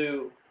just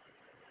do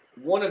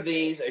one of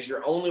these as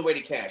your only way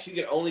to cache. You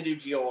could only do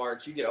geo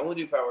arts. You could only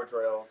do power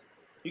trails.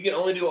 You can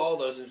only do all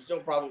those, and still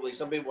probably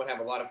some people would have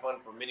a lot of fun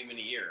for many,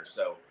 many years.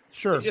 So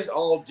it's just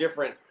all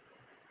different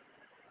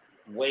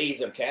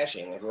ways of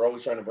caching. Like we're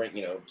always trying to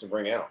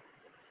bring out.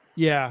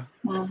 Yeah.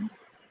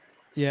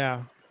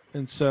 Yeah.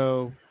 And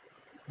so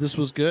this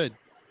was good.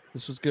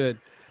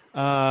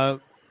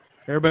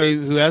 Everybody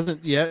who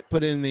hasn't yet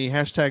put in the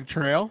hashtag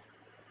trail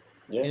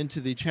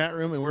into the chat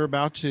room, and we're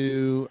about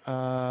to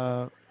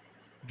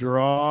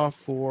draw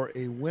for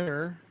a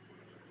winner.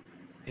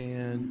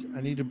 And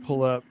I need to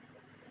pull up.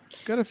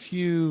 Got a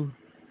few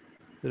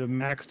that have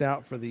maxed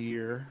out for the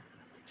year.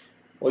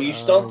 Well, you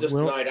stumped us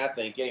tonight, I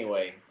think.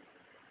 Anyway,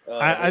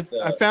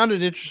 I found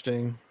it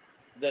interesting.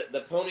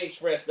 The Pony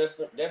Express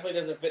definitely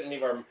doesn't fit any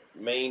of our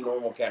main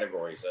normal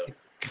categories. So it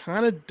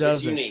kind of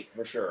doesn't. It's unique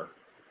for sure.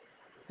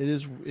 It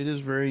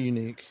is very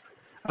unique.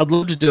 I'd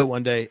love to do it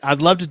one day.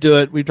 I'd love to do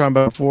it. We were talking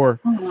about before.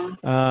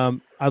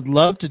 I'd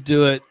love to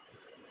do it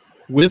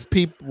with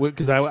people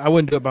because I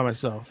wouldn't do it by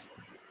myself.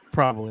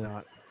 Probably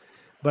not.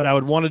 But I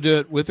would want to do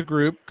it with a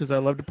group because I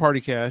love to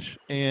party cache,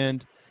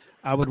 and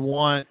I would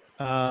want.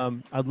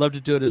 I'd love to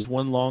do it as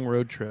one long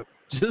road trip.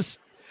 Just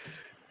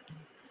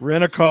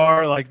rent a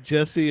car like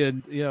Jesse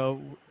and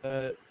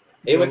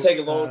it would take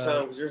a long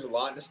time because there's a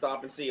lot to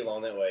stop and see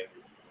along that way.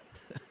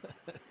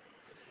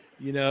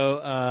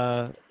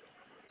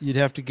 You'd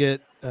have to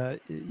get.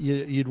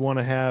 You'd want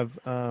to have.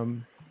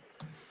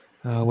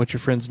 What's your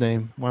friend's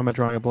name? Why am I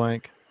drawing a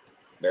blank?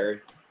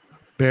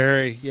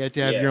 Barry. You have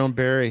to have your own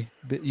Barry.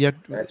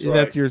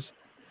 That's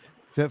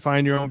right.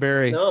 Find your own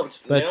Barry. No,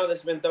 but now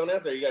that's been thrown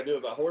out there, you got to do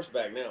it by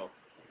horseback now.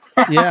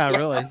 Yeah,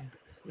 really.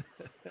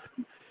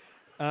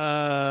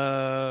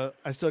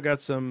 I still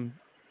got some.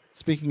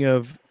 Speaking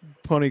of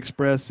Pony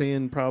Express,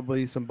 seeing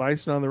probably some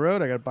bison on the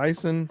road. I got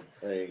bison.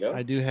 There you go.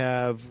 I do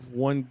have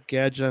one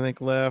gadget I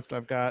think left.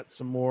 I've got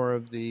some more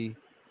of the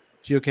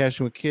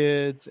geocaching with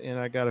kids, and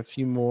I got a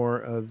few more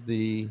of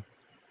the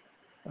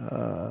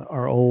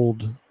our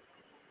old.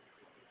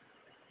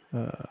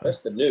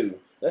 That's the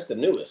newest.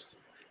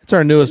 It's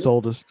our newest, Isn't it?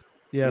 oldest.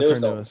 Yeah, it's our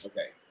Newest. newest.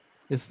 Okay.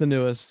 It's the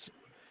newest.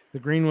 The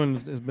green one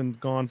has been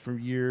gone for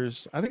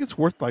years. I think it's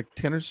worth like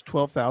 $10,000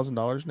 or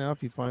 $12,000 now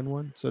if you find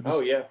one. So just, Oh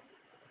yeah.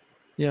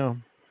 yeah,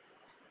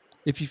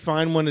 if you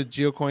find one at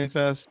GeoCoin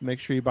Fest, make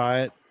sure you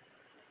buy it.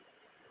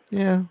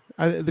 Yeah,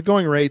 the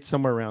going rate's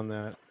somewhere around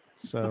that.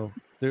 So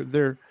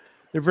they're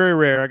very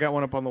rare. I got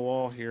one up on the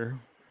wall here.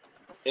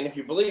 And if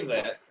you believe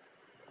that,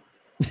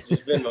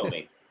 just Venmo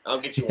me. I'll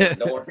get you one.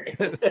 Don't worry.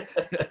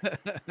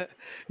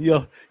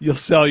 You'll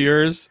sell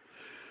yours.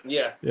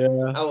 Yeah. Yeah.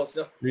 I will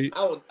still.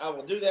 I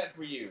will do that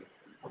for you.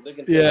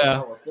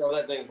 Yeah. I will sell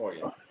that thing for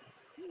you.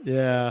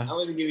 Yeah.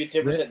 I'll even give you a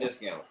 10%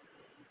 discount.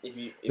 If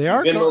you They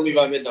are Venmo me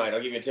by midnight,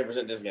 I'll give you a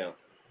 10% discount.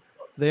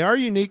 They are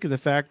unique in the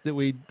fact that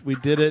we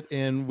did it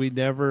and we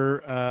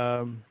never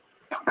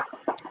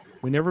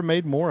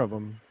made more of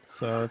them.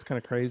 So it's kind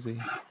of crazy.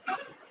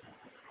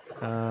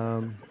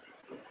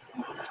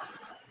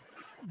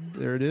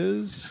 There it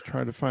is.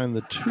 Trying to find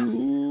the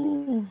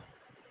tool.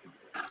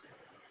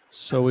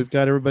 So we've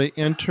got everybody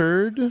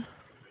entered.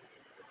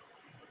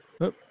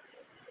 Oh,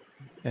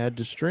 add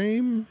to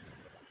stream.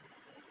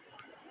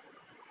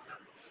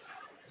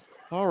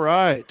 All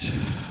right.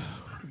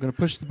 I'm going to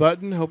push the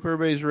button. Hope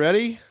everybody's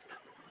ready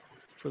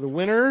for the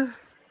winner.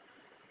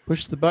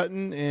 Push the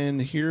button, and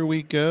here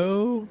we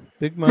go.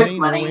 Big money,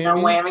 No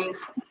whammies.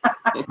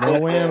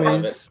 No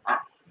whammies.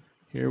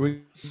 Here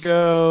we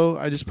go.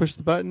 I just pushed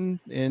the button,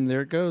 and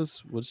there it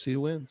goes. We'll see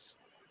who wins.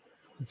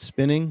 It's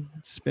spinning.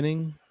 It's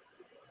spinning.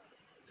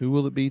 Who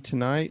will it be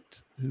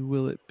tonight? Who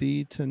will it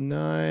be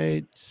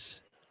tonight?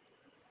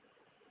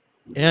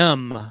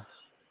 M.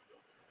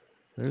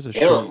 There's a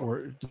short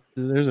word.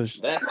 There's a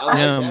That's I like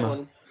M. that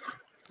one.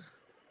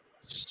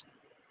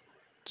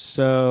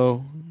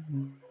 So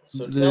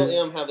tell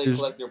M how they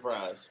collect their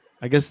prize.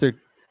 I guess there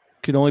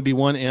could only be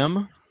one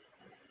M.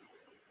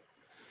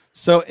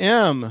 So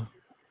M,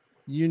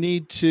 you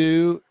need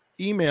to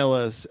email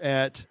us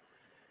at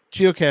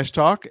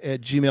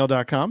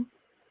geocachetalk@gmail.com,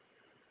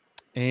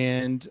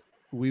 and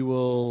we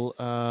will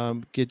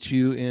get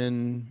you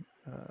in,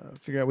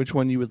 figure out which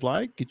one you would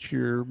like, get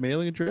your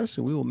mailing address,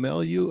 and we will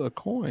mail you a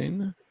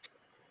coin.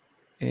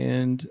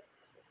 And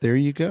there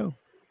you go.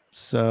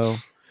 So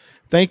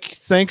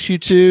thanks you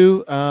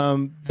two.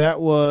 That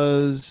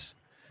was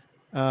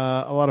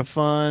a lot of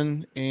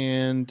fun,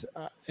 and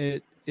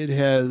it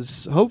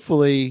has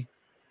hopefully.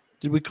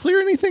 Did we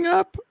clear anything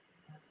up?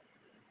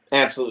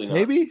 Absolutely not.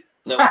 Maybe.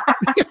 No. No,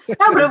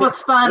 but it was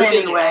fun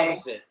anyway.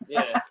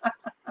 Yeah.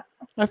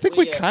 I think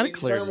we kind of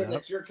cleared it up.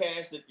 That your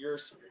cache, that your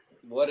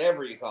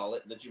whatever you call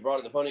it, that you brought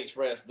at the Pony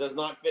Express does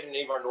not fit in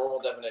any of our normal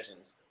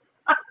definitions.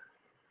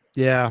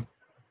 Yeah.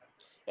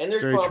 And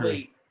there's Very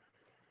probably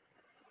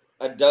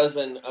a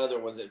dozen other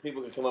ones that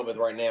people can come up with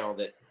right now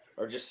that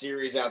are just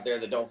series out there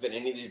that don't fit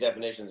any of these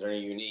definitions or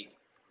any unique.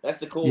 That's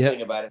the cool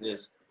thing about it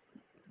is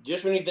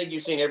just when you think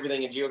you've seen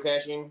everything in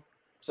geocaching,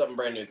 something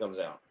brand new comes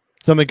out.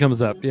 Something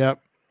comes up.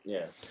 Yep.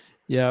 Yeah.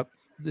 Yep.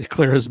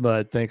 Clear as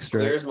mud. Thanks,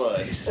 Drake. Clear as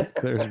mud.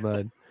 Clear as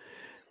mud.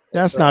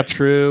 That's not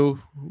true.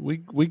 We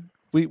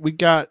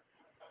got.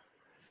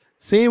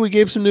 See, we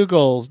gave some new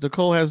goals.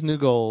 Nicole has new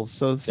goals.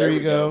 So there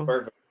you go.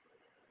 Perfect.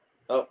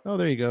 Oh,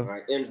 there you go. All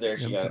right. M's there.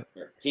 She got it.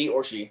 He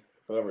or she,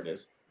 whoever it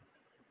is.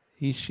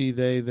 He, she,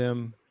 they,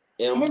 them.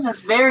 M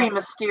is very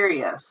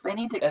mysterious. They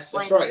need to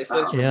explain. That's right. It's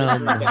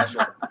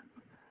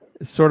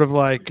sort of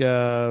like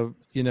 007.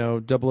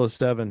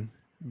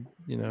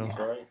 That's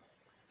right.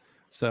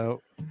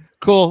 So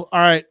cool. All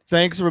right.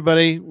 Thanks,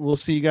 everybody. We'll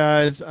see you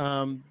guys.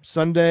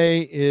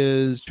 Sunday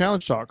is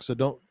Challenge Talk, so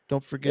don't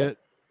forget.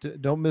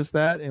 Don't miss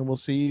that, and we'll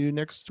see you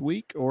next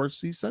week or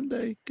see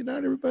Sunday. Good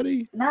night,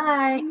 everybody.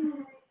 Night.